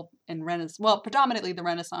medieval and Renaissance, well, predominantly the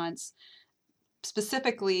Renaissance,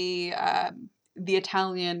 specifically the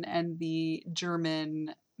Italian and the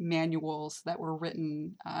German manuals that were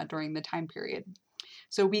written during the time period.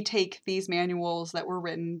 So we take these manuals that were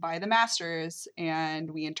written by the masters and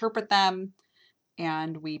we interpret them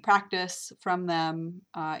and we practice from them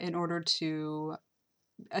in order to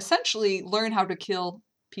essentially learn how to kill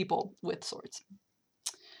people with swords.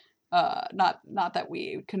 Not that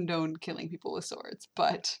we condone killing people with swords,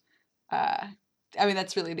 but I mean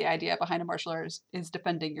that's really the idea behind a martial art is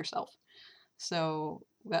defending yourself. So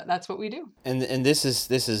that's what we do. And this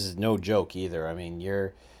is no joke either. I mean,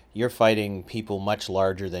 you're fighting people much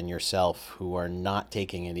larger than yourself who are not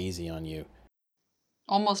taking it easy on you.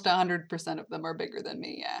 Almost 100% of them are bigger than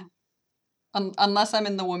me, yeah. Unless I'm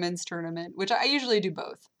in the women's tournament, which I usually do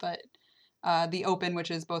both, but the open,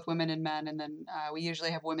 which is both women and men, and then we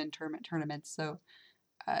usually have women tournaments, so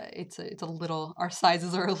it's a little, our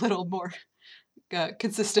sizes are a little more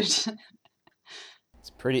consistent.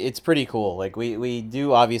 It's pretty cool. Like we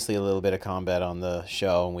do obviously a little bit of combat on the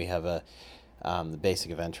show, and we have the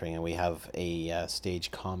basic event training, and we have a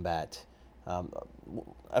stage combat.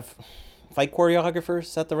 Fight choreographer,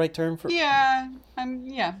 is that the right term for? Yeah,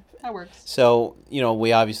 that works. So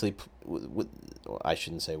we obviously, I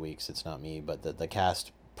shouldn't say we, 'cause it's not me, but the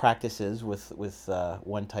cast practices with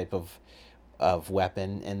one type of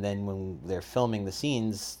weapon, and then when they're filming the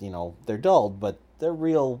scenes, they're dulled, but they're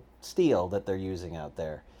real steel that they're using out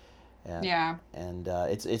there. Yeah. And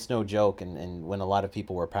it's no joke. And when a lot of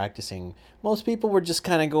people were practicing, most people were just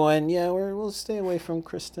kind of going, "Yeah, we'll stay away from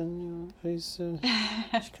Kristin. She's she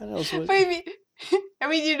kind of knows what." But I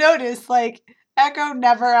mean, you notice like Echo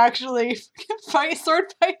never actually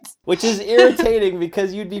sword fights, which is irritating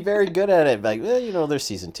because you'd be very good at it. Like, there's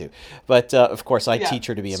season 2, but of course I teach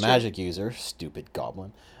her to be a magic user. Stupid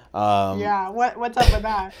goblin. Yeah, what's up with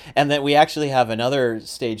that? And then we actually have another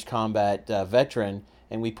stage combat veteran.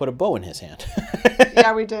 And we put a bow in his hand.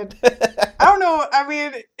 Yeah, we did. I don't know. I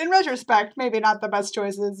mean, in retrospect, maybe not the best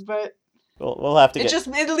choices, but we'll have to.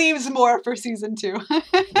 It leaves more for season 2.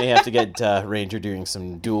 They have to get Ranger doing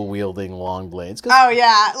some dual wielding long blades. Oh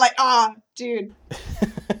yeah, dude,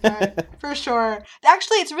 for sure.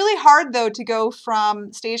 Actually, it's really hard though to go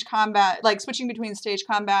from stage combat, like switching between stage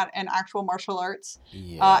combat and actual martial arts,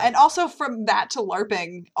 and also from that to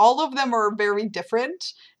LARPing. All of them are very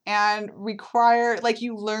different. And require, like,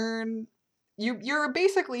 you learn, you're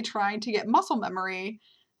basically trying to get muscle memory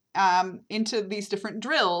into these different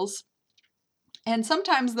drills. And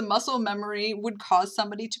sometimes the muscle memory would cause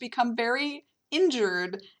somebody to become very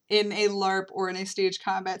injured in a LARP or in a stage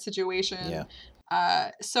combat situation. Yeah.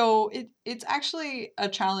 So it's actually a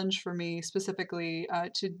challenge for me specifically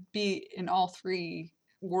to be in all 3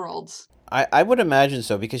 worlds. I would imagine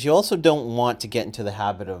so, because you also don't want to get into the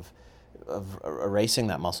habit of erasing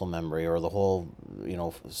that muscle memory, or the whole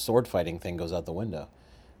sword fighting thing goes out the window.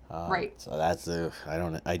 Right. So that's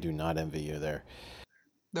I do not envy you there.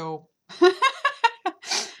 No.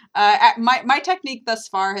 My technique thus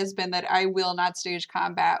far has been that I will not stage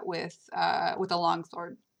combat with a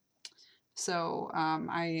longsword. So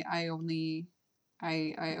I only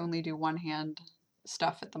do one hand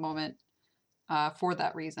stuff at the moment for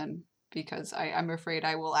that reason, because I'm afraid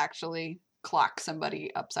I will actually clock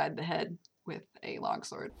somebody upside the head with a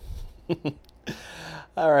longsword.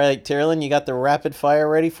 All right, Tyrlyn, you got the rapid fire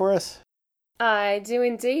ready for us? I do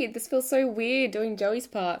indeed. This feels so weird doing Joey's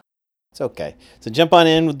part. It's okay. So jump on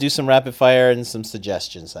in, we'll do some rapid fire and some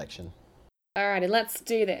suggestion section. Alrighty, let's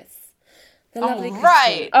do this. All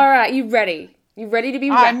right. Alright, you ready? You ready to be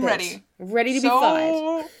rapid? I'm ready. Ready to be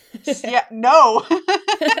fired? Yeah, no.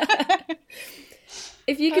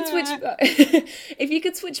 If you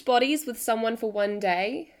could switch bodies with someone for one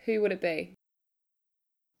day, who would it be?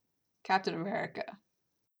 Captain America.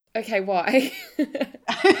 Okay, why?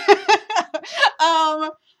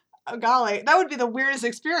 Oh golly, that would be the weirdest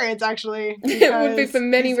experience, actually. It would be for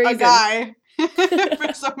many reasons. A guy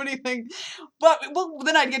for so many things, but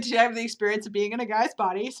then I'd get to have the experience of being in a guy's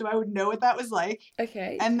body, so I would know what that was like.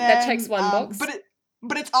 Okay, and then, that checks one box.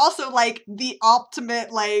 But it's also like the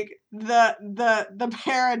ultimate, like the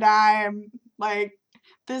paradigm. Like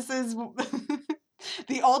this is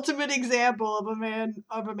the ultimate example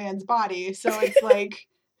of a man's body. So it's like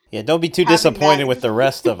Yeah, don't be too having disappointed that- with the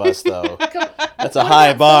rest of us, though. Come, That's a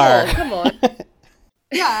high bar. Thor? Come on.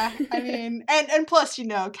 Yeah, I mean, and plus,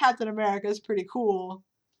 Captain America is pretty cool.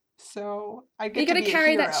 So I get You got to to be a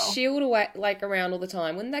carry hero. that shield away, like around all the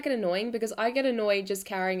time. Wouldn't that get annoying? Because I get annoyed just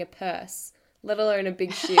carrying a purse, let alone a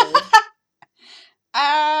big shield.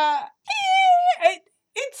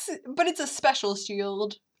 It's a special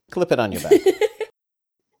shield. Clip it on your back.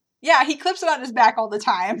 Yeah, he clips it on his back all the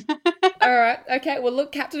time. All right. Okay. Well,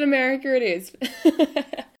 look, Captain America it is.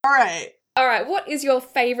 All right. All right. What is your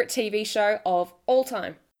favorite TV show of all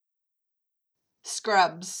time?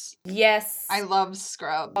 Scrubs. Yes. I love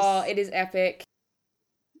Scrubs. Oh, it is epic.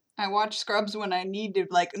 I watch Scrubs when I need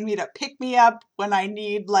a pick me up, when I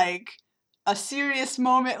need a serious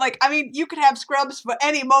moment. You could have Scrubs for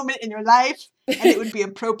any moment in your life and it would be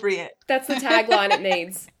appropriate. That's the tagline it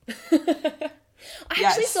needs. I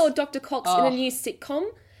actually saw Dr. Cox in a new sitcom,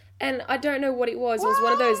 and I don't know what it was. It was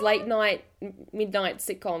one of those late night, midnight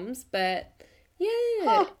sitcoms, but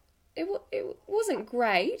yeah, it wasn't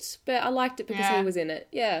great, but I liked it because he was in it.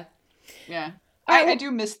 Yeah. Yeah. Right, I do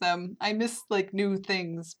miss them. I miss new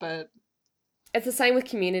things, but it's the same with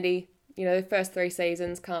Community. The first 3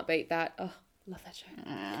 seasons, can't beat that. Oh, love that show.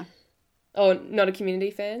 Oh, not a Community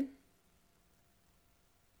fan?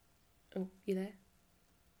 Oh, you there?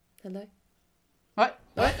 Hello? What?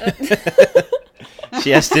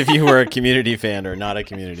 She asked if you were a Community fan or not a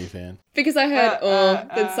Community fan. Because I heard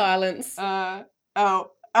then silence. I've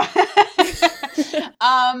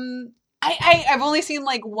only seen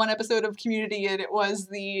one episode of Community, and it was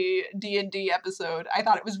the D&D episode. I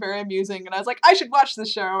thought it was very amusing, and I was like, I should watch the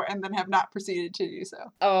show, and then have not proceeded to do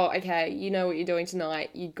so. Oh, okay. You know what you're doing tonight.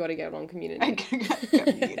 You've got to get on Community.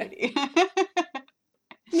 Community.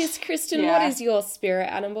 Miss Kristin, what is your spirit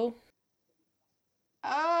animal?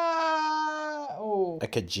 A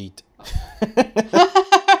Khajiit.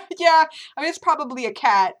 Yeah, it's probably a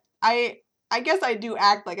cat. I guess I do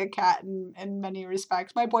act like a cat in many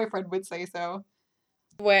respects. My boyfriend would say so.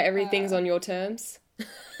 Where everything's on your terms?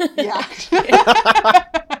 Yeah. And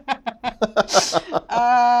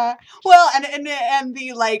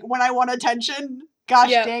the when I want attention, gosh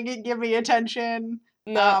dang it, give me attention.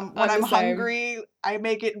 No, when I'm hungry, I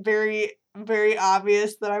make it very, very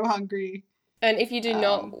obvious that I'm hungry. And if you do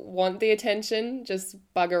not want the attention, just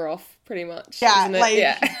bugger off, pretty much. Yeah, isn't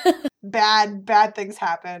it? bad things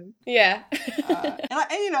happen. Yeah.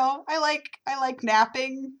 I like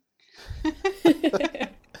napping.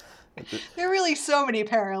 There are really so many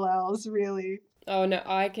parallels, really. Oh no,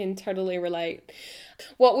 I can totally relate.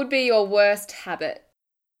 What would be your worst habit?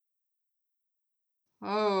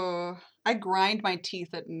 Oh, I grind my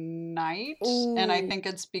teeth at night. Ooh. And I think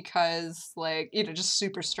it's because just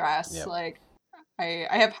super stress. Yep. I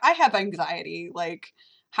have anxiety,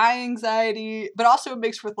 high anxiety, but also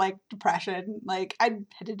mixed with depression. I had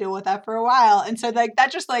to deal with that for a while. And so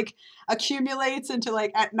that just accumulates into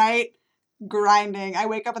at night grinding. I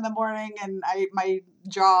wake up in the morning and my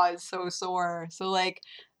jaw is so sore. So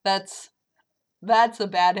that's a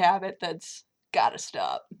bad habit that's gotta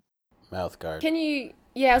stop. Mouth guard. Can you...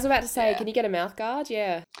 Yeah, I was about to say, can you get a mouth guard?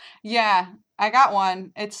 Yeah. Yeah, I got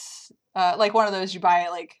one. It's one of those you buy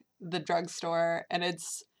at the drugstore, and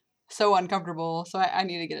it's so uncomfortable. So I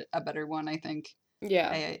need to get a better one, I think. Yeah.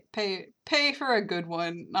 I pay for a good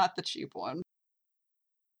one, not the cheap one.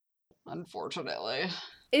 Unfortunately.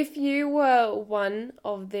 If you were one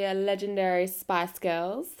of the legendary Spice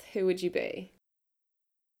Girls, who would you be?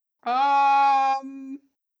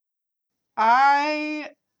 I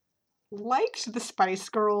liked the Spice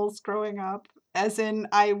Girls growing up, as in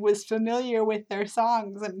I was familiar with their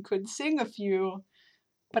songs and could sing a few,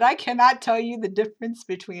 but I cannot tell you the difference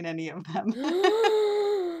between any of them.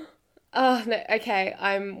 Oh, no, okay,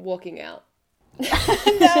 I'm walking out.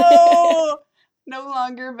 No! No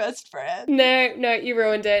longer best friends. No, you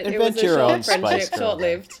ruined it. Invent it was a your short own Spice friendship, Girl.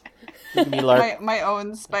 short-lived. You can be My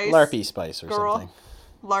own Spice. LARPy Spice or girl. something.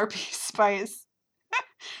 LARPy Spice.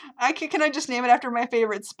 Can I just name it after my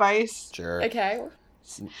favorite spice? Sure. Okay.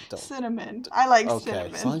 Cinnamon. I like Okay,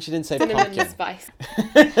 cinnamon. as long as you didn't say Cinnamon pumpkin. spice.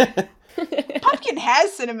 Pumpkin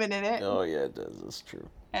has cinnamon in it. Oh yeah, it does. That's true.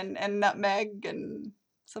 And nutmeg and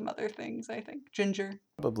some other things, I think. Ginger.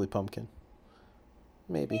 Probably pumpkin.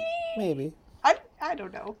 Maybe. I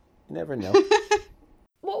don't know. You never know.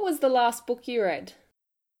 What was the last book you read?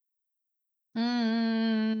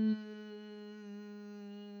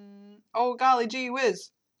 Oh golly gee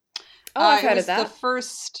whiz. Oh, I've heard of that. It was the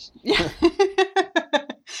first... Yeah.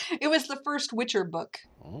 It was the first Witcher book,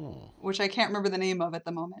 which I can't remember the name of at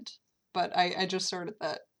the moment. But I just started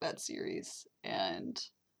that series, and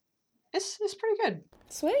it's pretty good.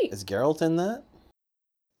 Sweet. Is Geralt in that?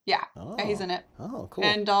 Yeah, Oh. yeah, he's in it. Oh, cool.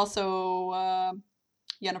 And also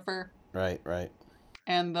Yennefer Right.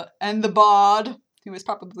 and the Bod, who is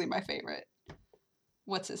probably my favorite.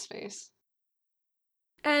 What's his face?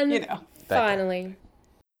 And You know. finally,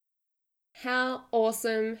 how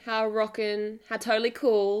awesome, how rockin', how totally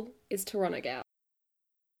cool is Toronto Gal?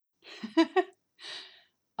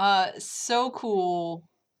 So cool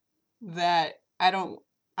that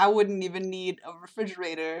I wouldn't even need a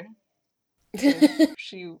refrigerator if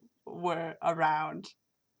she were around,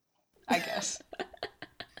 I guess.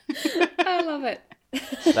 I love it.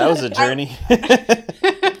 That was a journey.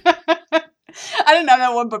 I didn't have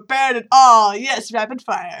that one prepared at all. Yes, rapid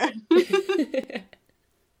fire.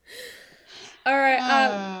 All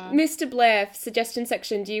right, Mr. Blair, suggestion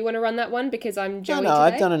section. Do you want to run that one? Because I'm Joey No, today.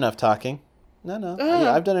 I've done enough talking. No.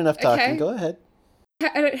 Yeah, I've done enough talking. okay. Go ahead.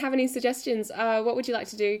 I don't have any suggestions. What would you like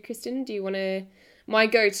to do, Kristin? Do you want to... My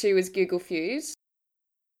go-to is Google Fuse.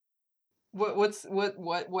 What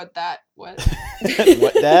that? What?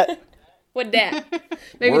 What that? What dat?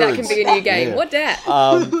 Maybe that can be a new game. Yeah. What dat?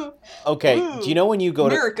 Okay. Do you know when you go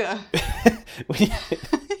to America?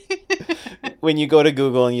 when you go to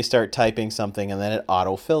Google and you start typing something and then it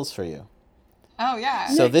autofills for you? Oh yeah.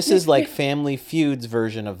 So this is like Family Feud's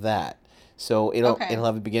version of that. So it'll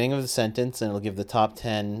have the beginning of the sentence and it'll give the top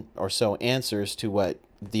 10 or so answers to what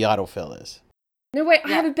the autofill is. No, wait, I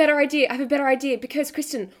have a better idea. Because,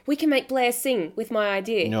 Kristin, we can make Blair sing with my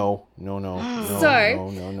idea. No.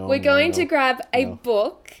 So, we're going to grab a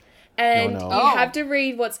book and No. you have to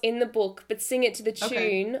read what's in the book, but sing it to the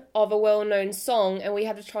tune of a well-known song, and we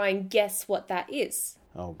have to try and guess what that is.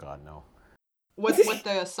 Oh, God, no. What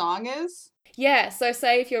the song is? Yeah, so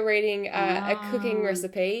say if you're reading a cooking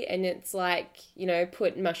recipe and it's like, you know,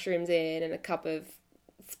 put mushrooms in and a cup of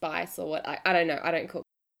spice or what. I don't know. I don't cook.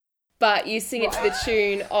 But you sing it to the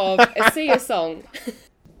tune of a Sia song.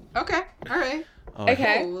 Okay, all right. Oh,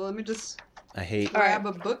 Okay. Well, let me just I hate... grab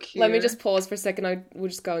a book here. Let me just pause for a second. We'll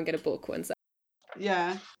just go and get a book one sec.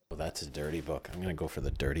 Yeah. Oh, that's a dirty book. I'm going to go for the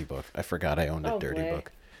dirty book. I forgot I owned a dirty boy.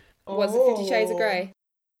 book. Was it 50 Shades of Grey?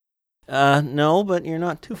 No, but you're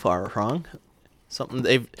not too far wrong.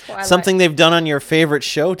 Twilight. Something they've done on your favorite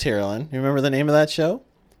show, Tyrellin. You remember the name of that show?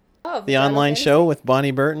 Oh, The online show with Bonnie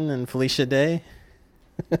Burton and Felicia Day?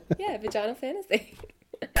 Yeah, Vagina Fantasy.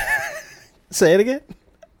 Say it again?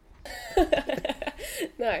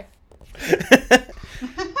 No.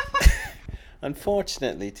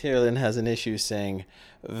 Unfortunately, Tyrellin has an issue saying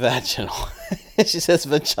vaginal. She says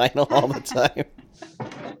vaginal all the time.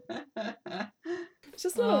 It's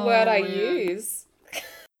just not a word I use.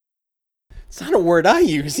 It's not a word I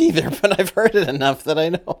use either, but I've heard it enough that I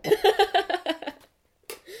know.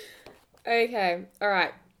 Okay,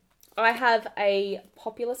 alright. I have a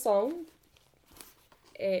popular song.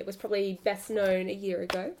 It was probably best known a year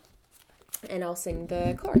ago. And I'll sing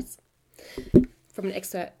the chorus from an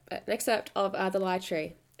excerpt of The Lie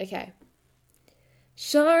Tree. Okay.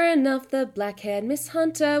 Sure enough, the black-haired Miss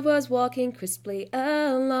Hunter was walking crisply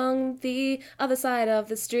along the other side of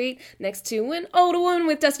the street, next to an older one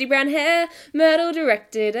with dusty brown hair. Myrtle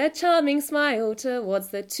directed a charming smile towards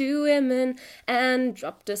the two women and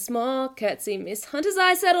dropped a small curtsy. Miss Hunter's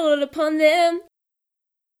eyes settled upon them.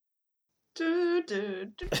 I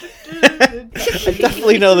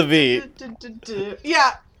definitely know the beat.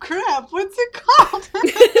 Yeah, crap, what's it called?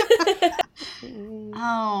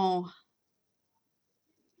 Oh.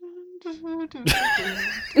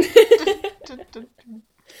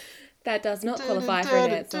 That does not qualify for an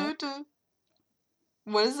answer.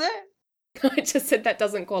 What is it? I just said that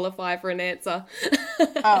doesn't qualify for an answer.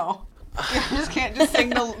 Oh. You just can't just sing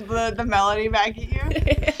the melody back at you?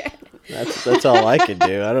 That's all I can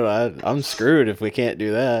do. I don't know. I'm screwed if we can't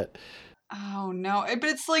do that. Oh no! But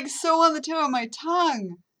it's like so on the tip of my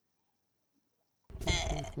tongue.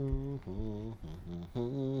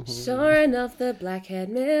 Sure enough, the black-haired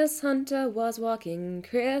Miss Hunter was walking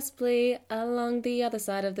crisply along the other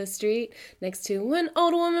side of the street, next to an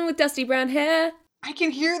old woman with dusty brown hair. I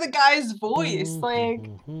can hear the guy's voice. Like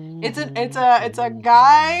it's a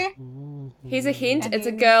guy. Here's a hint: it's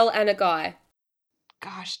a girl and a guy.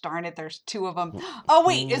 Gosh darn it, there's two of them. Oh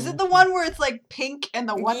wait, is it the one where it's like pink and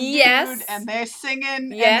the one dude and they're singing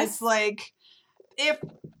and it's like, if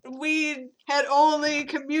we had only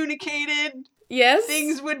communicated,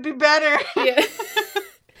 things would be better. Yeah.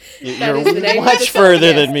 You're much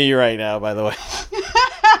further than me right now, by the way.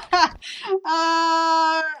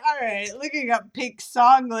 All right, looking up pink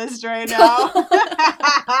song list right now.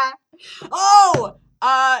 Oh!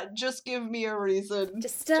 Just give me a reason.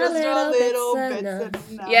 Just a little bit's enough.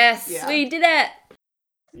 Yes, yeah. We did it.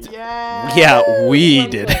 Yeah. Yeah, we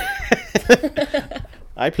did it.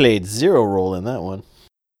 I played zero role in that one.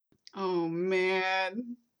 Oh,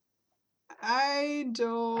 man. I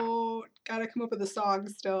don't... Gotta come up with a song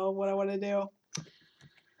still, what I want to do.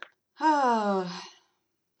 Ah,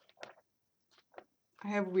 I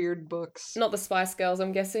have weird books. Not the Spice Girls,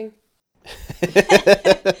 I'm guessing.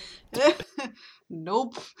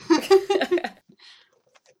 Nope.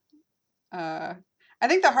 I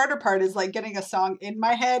think the harder part is like getting a song in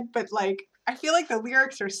my head, but like I feel like the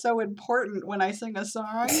lyrics are so important when I sing a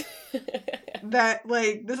song that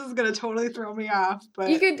like this is gonna totally throw me off. But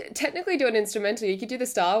You could technically do an instrumental. You could do the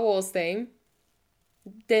Star Wars theme.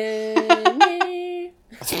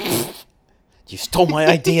 You stole my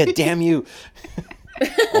idea, damn you.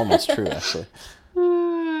 Almost true, actually.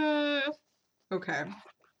 Okay.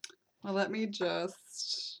 Well, let me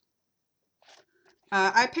just...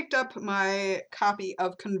 I picked up my copy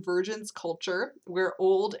of Convergence Culture, Where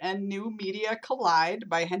Old and New Media Collide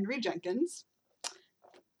by Henry Jenkins,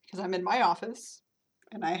 because I'm in my office,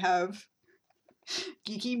 and I have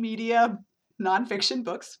geeky media nonfiction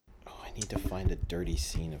books. Oh, I need to find a dirty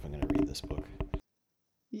scene if I'm going to read this book.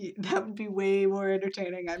 That would be way more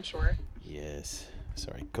entertaining, I'm sure. Yes.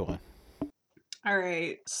 Sorry, go on. All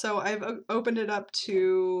right, so I've opened it up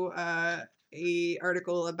to a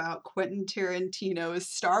article about Quentin Tarantino's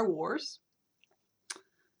Star Wars.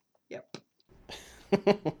 Yep.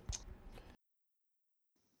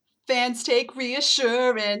 Fans take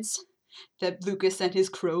reassurance that Lucas and his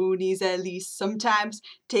cronies at least sometimes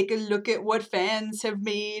take a look at what fans have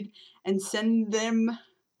made and send them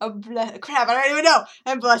a crap, I don't even know.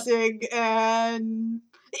 And blessing and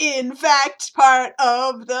in fact part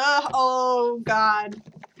of the oh god.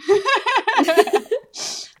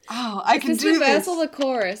 Oh, I can do the verse this. or the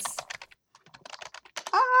chorus?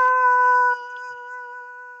 I'm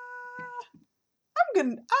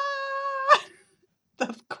gonna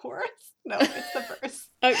the chorus? No, it's the verse.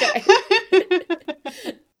 Okay.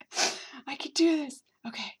 I can do this.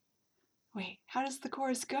 Okay. Wait, how does the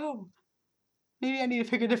chorus go? Maybe I need to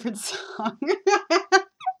pick a different song.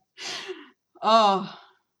 Oh.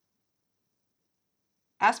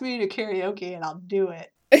 Ask me to do karaoke and I'll do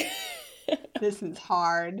it. This is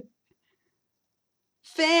hard.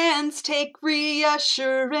 Fans take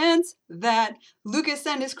reassurance that Lucas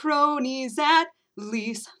and his cronies at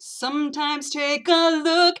least sometimes take a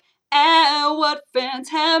look at what fans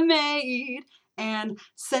have made and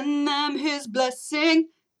send them his blessing.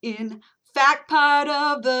 In fact, part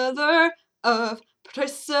of the lure of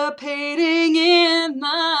participating in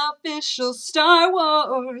the official Star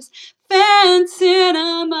Wars fan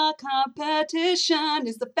cinema competition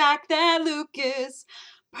is the fact that Lucas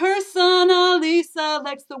personally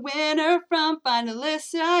selects the winner from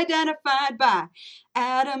finalists identified by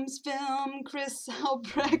Adams Film, Chris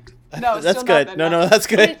Albrecht. No, that's still good. Not No, that's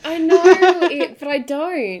good. I know it, but I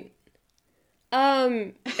don't.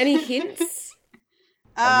 Any hints?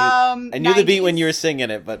 I knew the beat 90s. when you were singing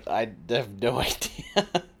it, but I have no idea.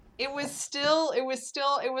 It was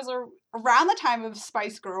around the time of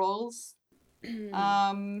Spice Girls.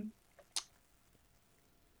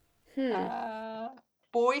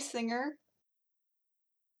 Boy singer.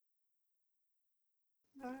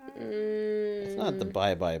 It's not the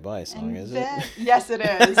Bye Bye Bye song, is it? Yes, it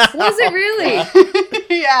is. Was it really?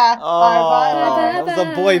 Yeah. Oh, Bye, bye, that was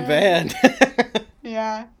a boy band.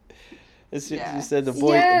 yeah. You Yeah. said the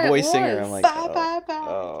Yeah, boy it singer. was. I'm like, Bye, bye, bye.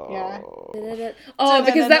 oh. Yeah. Oh,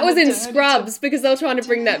 because that was in Scrubs, because they were trying to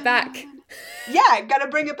bring that back. Yeah, gotta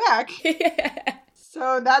bring it back. Yeah.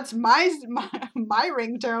 So that's my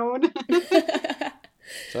ringtone.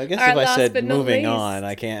 So I guess Alright, if I last said but not moving least. on,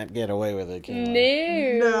 I can't get away with it, can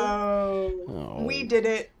I? No. No. Oh. We did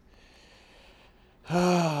it.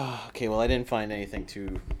 Okay, well, I didn't find anything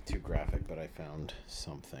too graphic, but I found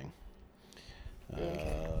something.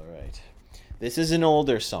 All right. This is an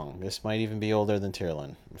older song. This might even be older than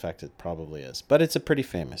Tyrlin. In fact, it probably is. But it's a pretty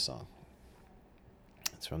famous song.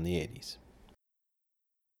 It's from the 80s.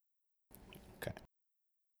 Okay.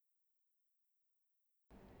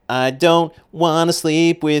 I don't want to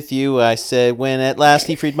sleep with you, I said when at last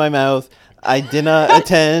he freed my mouth. I did not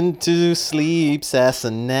attend to sleep,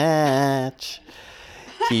 Sassenach.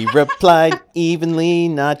 He replied evenly,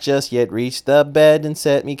 not just yet, reached the bed and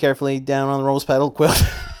set me carefully down on the rose petal quilt.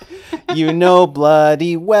 You know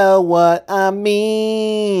bloody well what I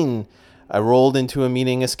mean. I rolled into a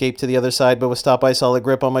meaning, escaped to the other side, but was stopped by a solid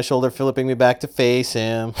grip on my shoulder, flipping me back to face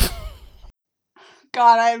him.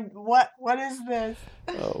 God, what is this?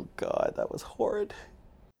 Oh, God, that was horrid.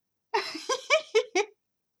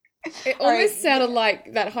 It almost sounded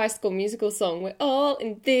like that High School Musical song, we're all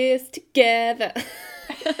in this together.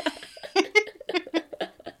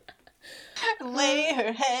 Lay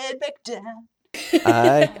her head back down.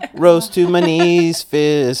 I rose to my knees,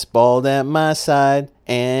 fist balled at my side,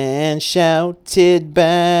 and shouted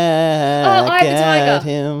back Eye of the at Tiger.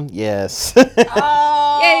 him. Yes.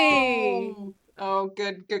 Oh, Yay! Oh,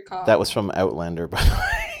 good call. That was from Outlander, by the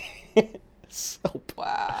way. So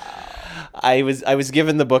Wow. I was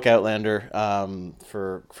given the book Outlander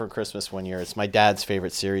for Christmas one year. It's my dad's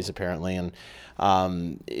favorite series apparently, and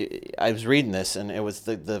I was reading this, and it was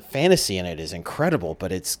the fantasy in it is incredible,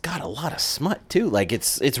 but it's got a lot of smut too. Like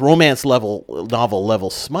it's romance level novel level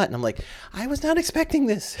smut, and I'm like, I was not expecting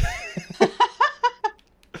this.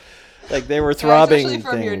 Like they were throbbing especially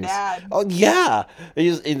from things. your dad. Oh yeah,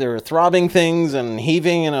 they were throbbing things and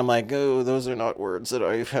heaving, and I'm like, oh, those are not words that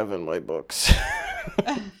I have in my books.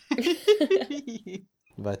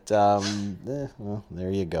 But well,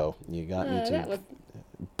 there you go. You got me to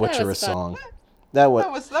butcher a song. That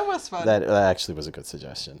was fun. That actually was a good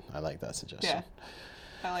suggestion. I like that suggestion. Yeah,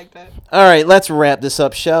 I like that. All right, let's wrap this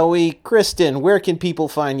up, shall we? Kristin, where can people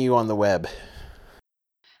find you on the web?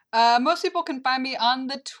 Most people can find me on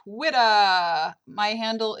the Twitter. My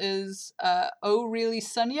handle is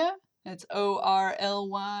OReallySunja. It's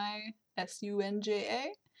ORLYSUNJA.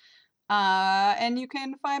 And you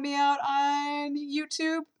can find me out on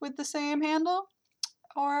YouTube with the same handle,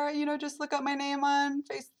 or just look up my name on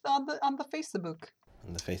the Facebook.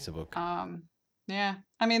 On the Facebook. Yeah.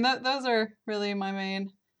 I mean those are really my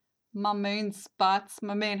main spots,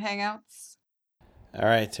 my main hangouts. All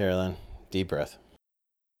right, Tara-Lynn, deep breath.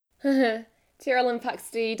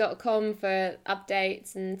 TyrylynPuxty.com for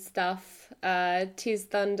updates and stuff. Tiz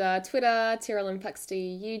Thunder Twitter,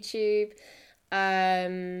 TyrylynPuxty YouTube.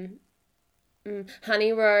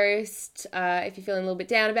 Honey Roast, if you're feeling a little bit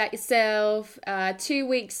down about yourself. 2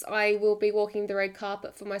 weeks I will be walking the red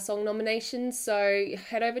carpet for my song nominations, so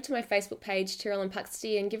head over to my Facebook page,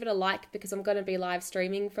 TyrylynPuxty, and give it a like, because I'm going to be live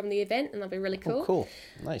streaming from the event, and that'll be really cool. Oh, cool.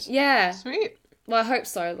 Nice. Yeah. Sweet. Well, I hope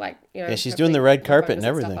so. Yeah, she's doing the red carpet and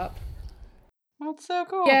everything. That's so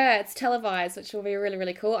cool. Yeah, it's televised, which will be really,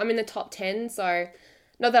 really cool. I'm in the top 10, so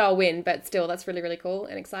not that I'll win, but still, that's really, really cool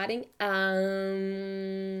and exciting.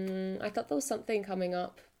 I thought there was something coming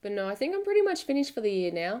up, but no, I think I'm pretty much finished for the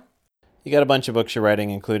year now. You got a bunch of books you're writing,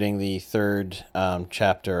 including the third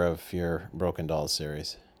chapter of your Broken Dolls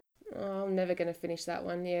series. Oh, I'm never going to finish that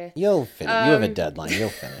one, yeah. You'll finish. You have a deadline. You'll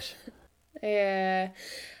finish. Yeah.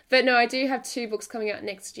 But no, I do have 2 books coming out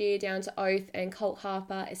next year, Down to Oath and Colt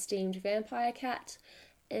Harper, Esteemed Vampire Cat.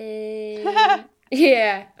 And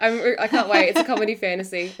yeah, I can't wait. It's a comedy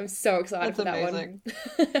fantasy. I'm so excited for that one.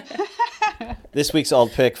 This week's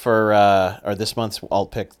alt pick or this month's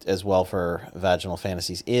alt pick as well for Vaginal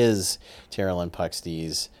Fantasies is Tara-Lynn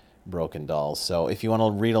Puxty's Broken Dolls. So if you want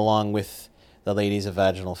to read along with the ladies of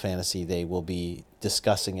Vaginal Fantasy, they will be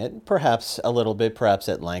discussing it, perhaps a little bit, perhaps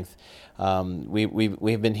at length.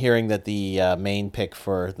 We've been hearing that the main pick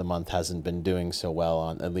for the month hasn't been doing so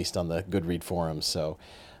well, at least on the Goodread forums. So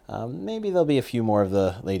maybe there'll be a few more of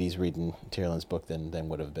the ladies reading Tara-Lynn's book than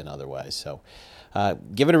would have been otherwise. So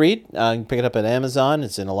give it a read. You can pick it up at Amazon.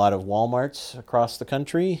 It's in a lot of Walmarts across the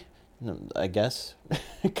country, I guess.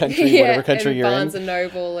 Whatever country you're Barnes in. and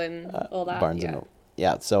Noble and all that. Barnes and Noble.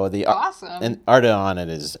 Yeah, so the awesome. And art on it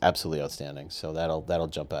is absolutely outstanding. So that'll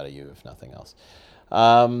jump out at you if nothing else.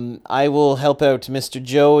 I will help out Mr.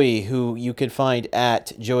 Joey, who you can find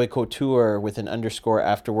at Joey Couture with an underscore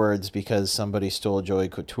afterwards, because somebody stole Joey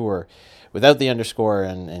Couture without the underscore,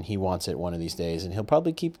 and he wants it one of these days, and he'll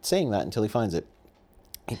probably keep saying that until he finds it.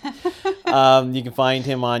 You can find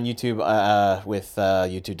him on YouTube with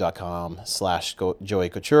youtube.com/Joey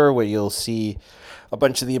Couture, where you'll see a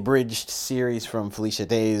bunch of the abridged series from Felicia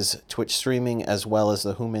Day's Twitch streaming, as well as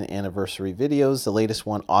the Human anniversary videos. The latest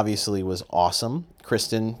one obviously was awesome.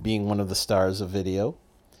 Kristin being one of the stars of video.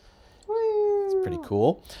 It's pretty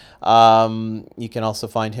cool. You can also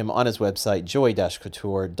find him on his website,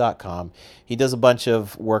 joey-couture.com. He does a bunch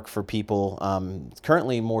of work for people,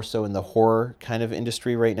 currently more so in the horror kind of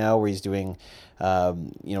industry right now, where he's doing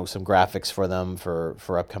some graphics for them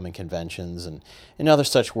for upcoming conventions and other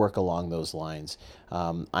such work along those lines.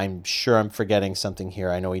 I'm sure I'm forgetting something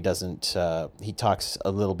here. I know he doesn't. He talks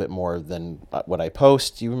a little bit more than what I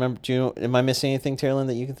post. Am I missing anything, Tara-Lynn,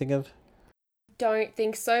 that you can think of? Don't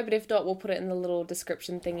think so, but if not, we'll put it in the little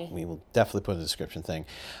description thingy. We will definitely put in the description thing.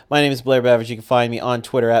 My name is Blair Beveridge. You can find me on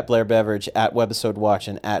Twitter at Blair Beveridge, at Webisode Watch,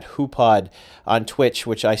 and at HooPod on Twitch,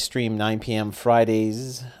 which I stream 9 p.m.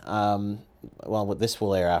 Fridays. well, this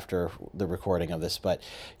will air after the recording of this, but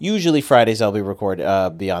usually Fridays I'll be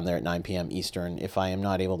be on there at 9 p.m. Eastern. If I am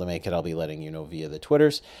not able to make it, I'll be letting you know via the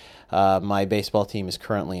Twitters. My baseball team is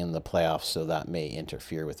currently in the playoffs, so that may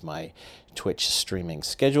interfere with my Twitch streaming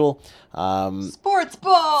schedule. Sports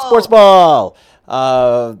ball! Sports ball!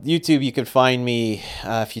 YouTube, you can find me.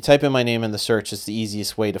 If you type in my name in the search, it's the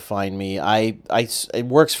easiest way to find me. It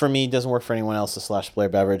works for me, doesn't work for anyone else, /Blair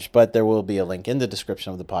Beverage, but there will be a link in the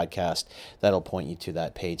description of the podcast that'll point you to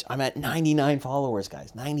that page. I'm at 99 followers,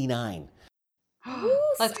 guys. 99.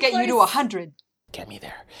 Let's get you to 100. Get me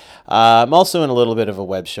there. I'm also in a little bit of a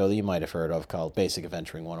web show that you might have heard of called Basic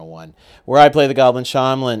Adventuring 101, where I play the Goblin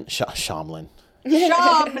Shaman. Shaman.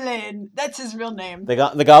 That's his real name. The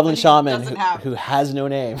Goblin Shaman, who has no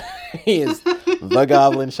name. He is the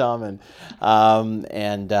Goblin Shaman.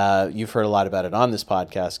 And you've heard a lot about it on this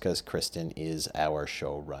podcast because Kristin is our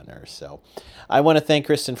showrunner. So I want to thank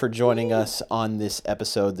Kristin for joining us on this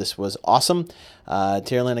episode. This was awesome.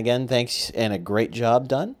 Tyrlin, again, thanks and a great job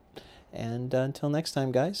done. And until next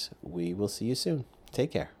time, guys, we will see you soon.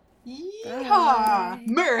 Take care. Yeehaw!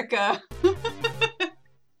 America!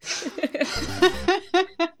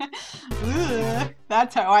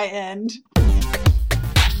 That's how I end.